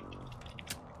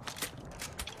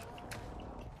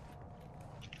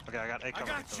 Okay, I got A cover.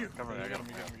 got you. Cover. I got him.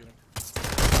 Get him.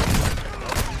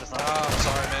 Ah, I'm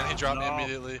sorry, man. He dropped me No.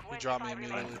 immediately. He dropped me Fine,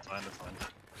 immediately. it's fine.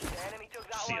 The enemy took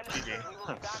that Shit, one. GG. We will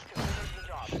be back to finish the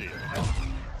job. Shit.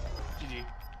 GG.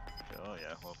 Oh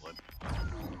yeah, well played.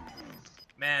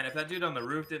 Man, if that dude on the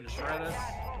roof didn't shred us.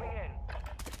 Gas moving in.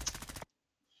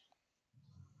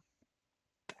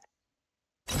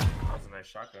 That was a nice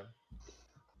shotgun.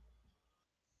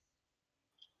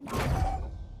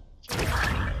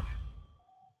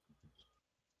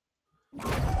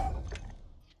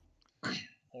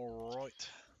 Alright.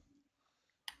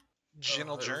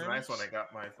 Gentle It was germs. nice when I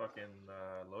got my fucking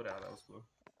loadout. That was cool.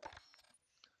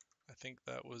 I think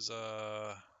that was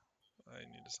I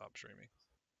need to stop streaming.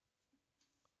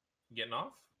 Getting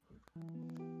off?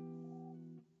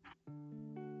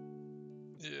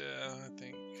 Yeah, I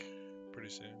think pretty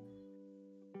soon.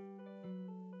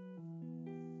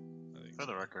 I think For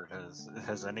the record,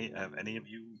 have any of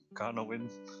you gotten a win?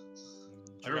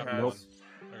 Drew got has. one.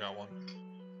 I got one.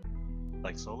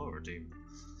 Like solo or team?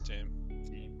 Team.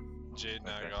 Team. Jade and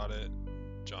I Okay. got it.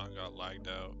 John got lagged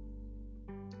out.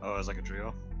 Oh, it's like a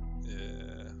trio?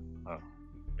 Yeah. Oh.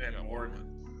 And got Morg.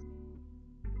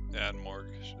 one. Yeah, and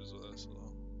Morg. She was with us.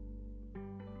 So.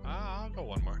 I'll go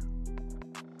one more.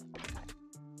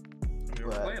 I mean,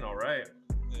 we're playing alright.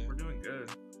 Yeah. We're doing good.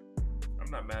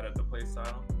 I'm not mad at the play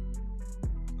style.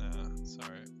 Nah, it's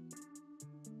alright.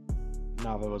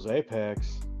 Nah, if it was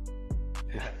Apex.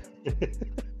 If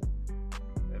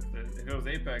it was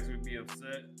Apex, we'd be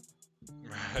upset.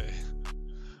 Right.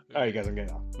 Alright, you guys can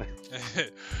get off.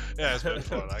 Yeah, it's been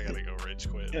fun. I gotta go rage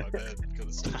quit. My bad. Go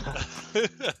to sleep.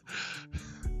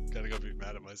 Gotta go be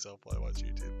mad at myself while I watch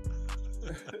YouTube.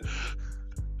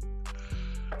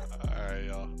 Alright,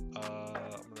 y'all. I'm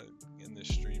gonna end this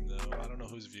stream though. I don't know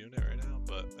who's viewing it right now,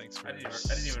 but thanks for. I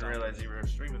didn't even realize you were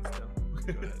streaming still.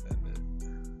 Go ahead and end it.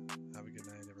 Have a good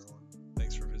night, everyone.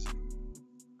 Thanks for visiting.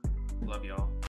 Love y'all.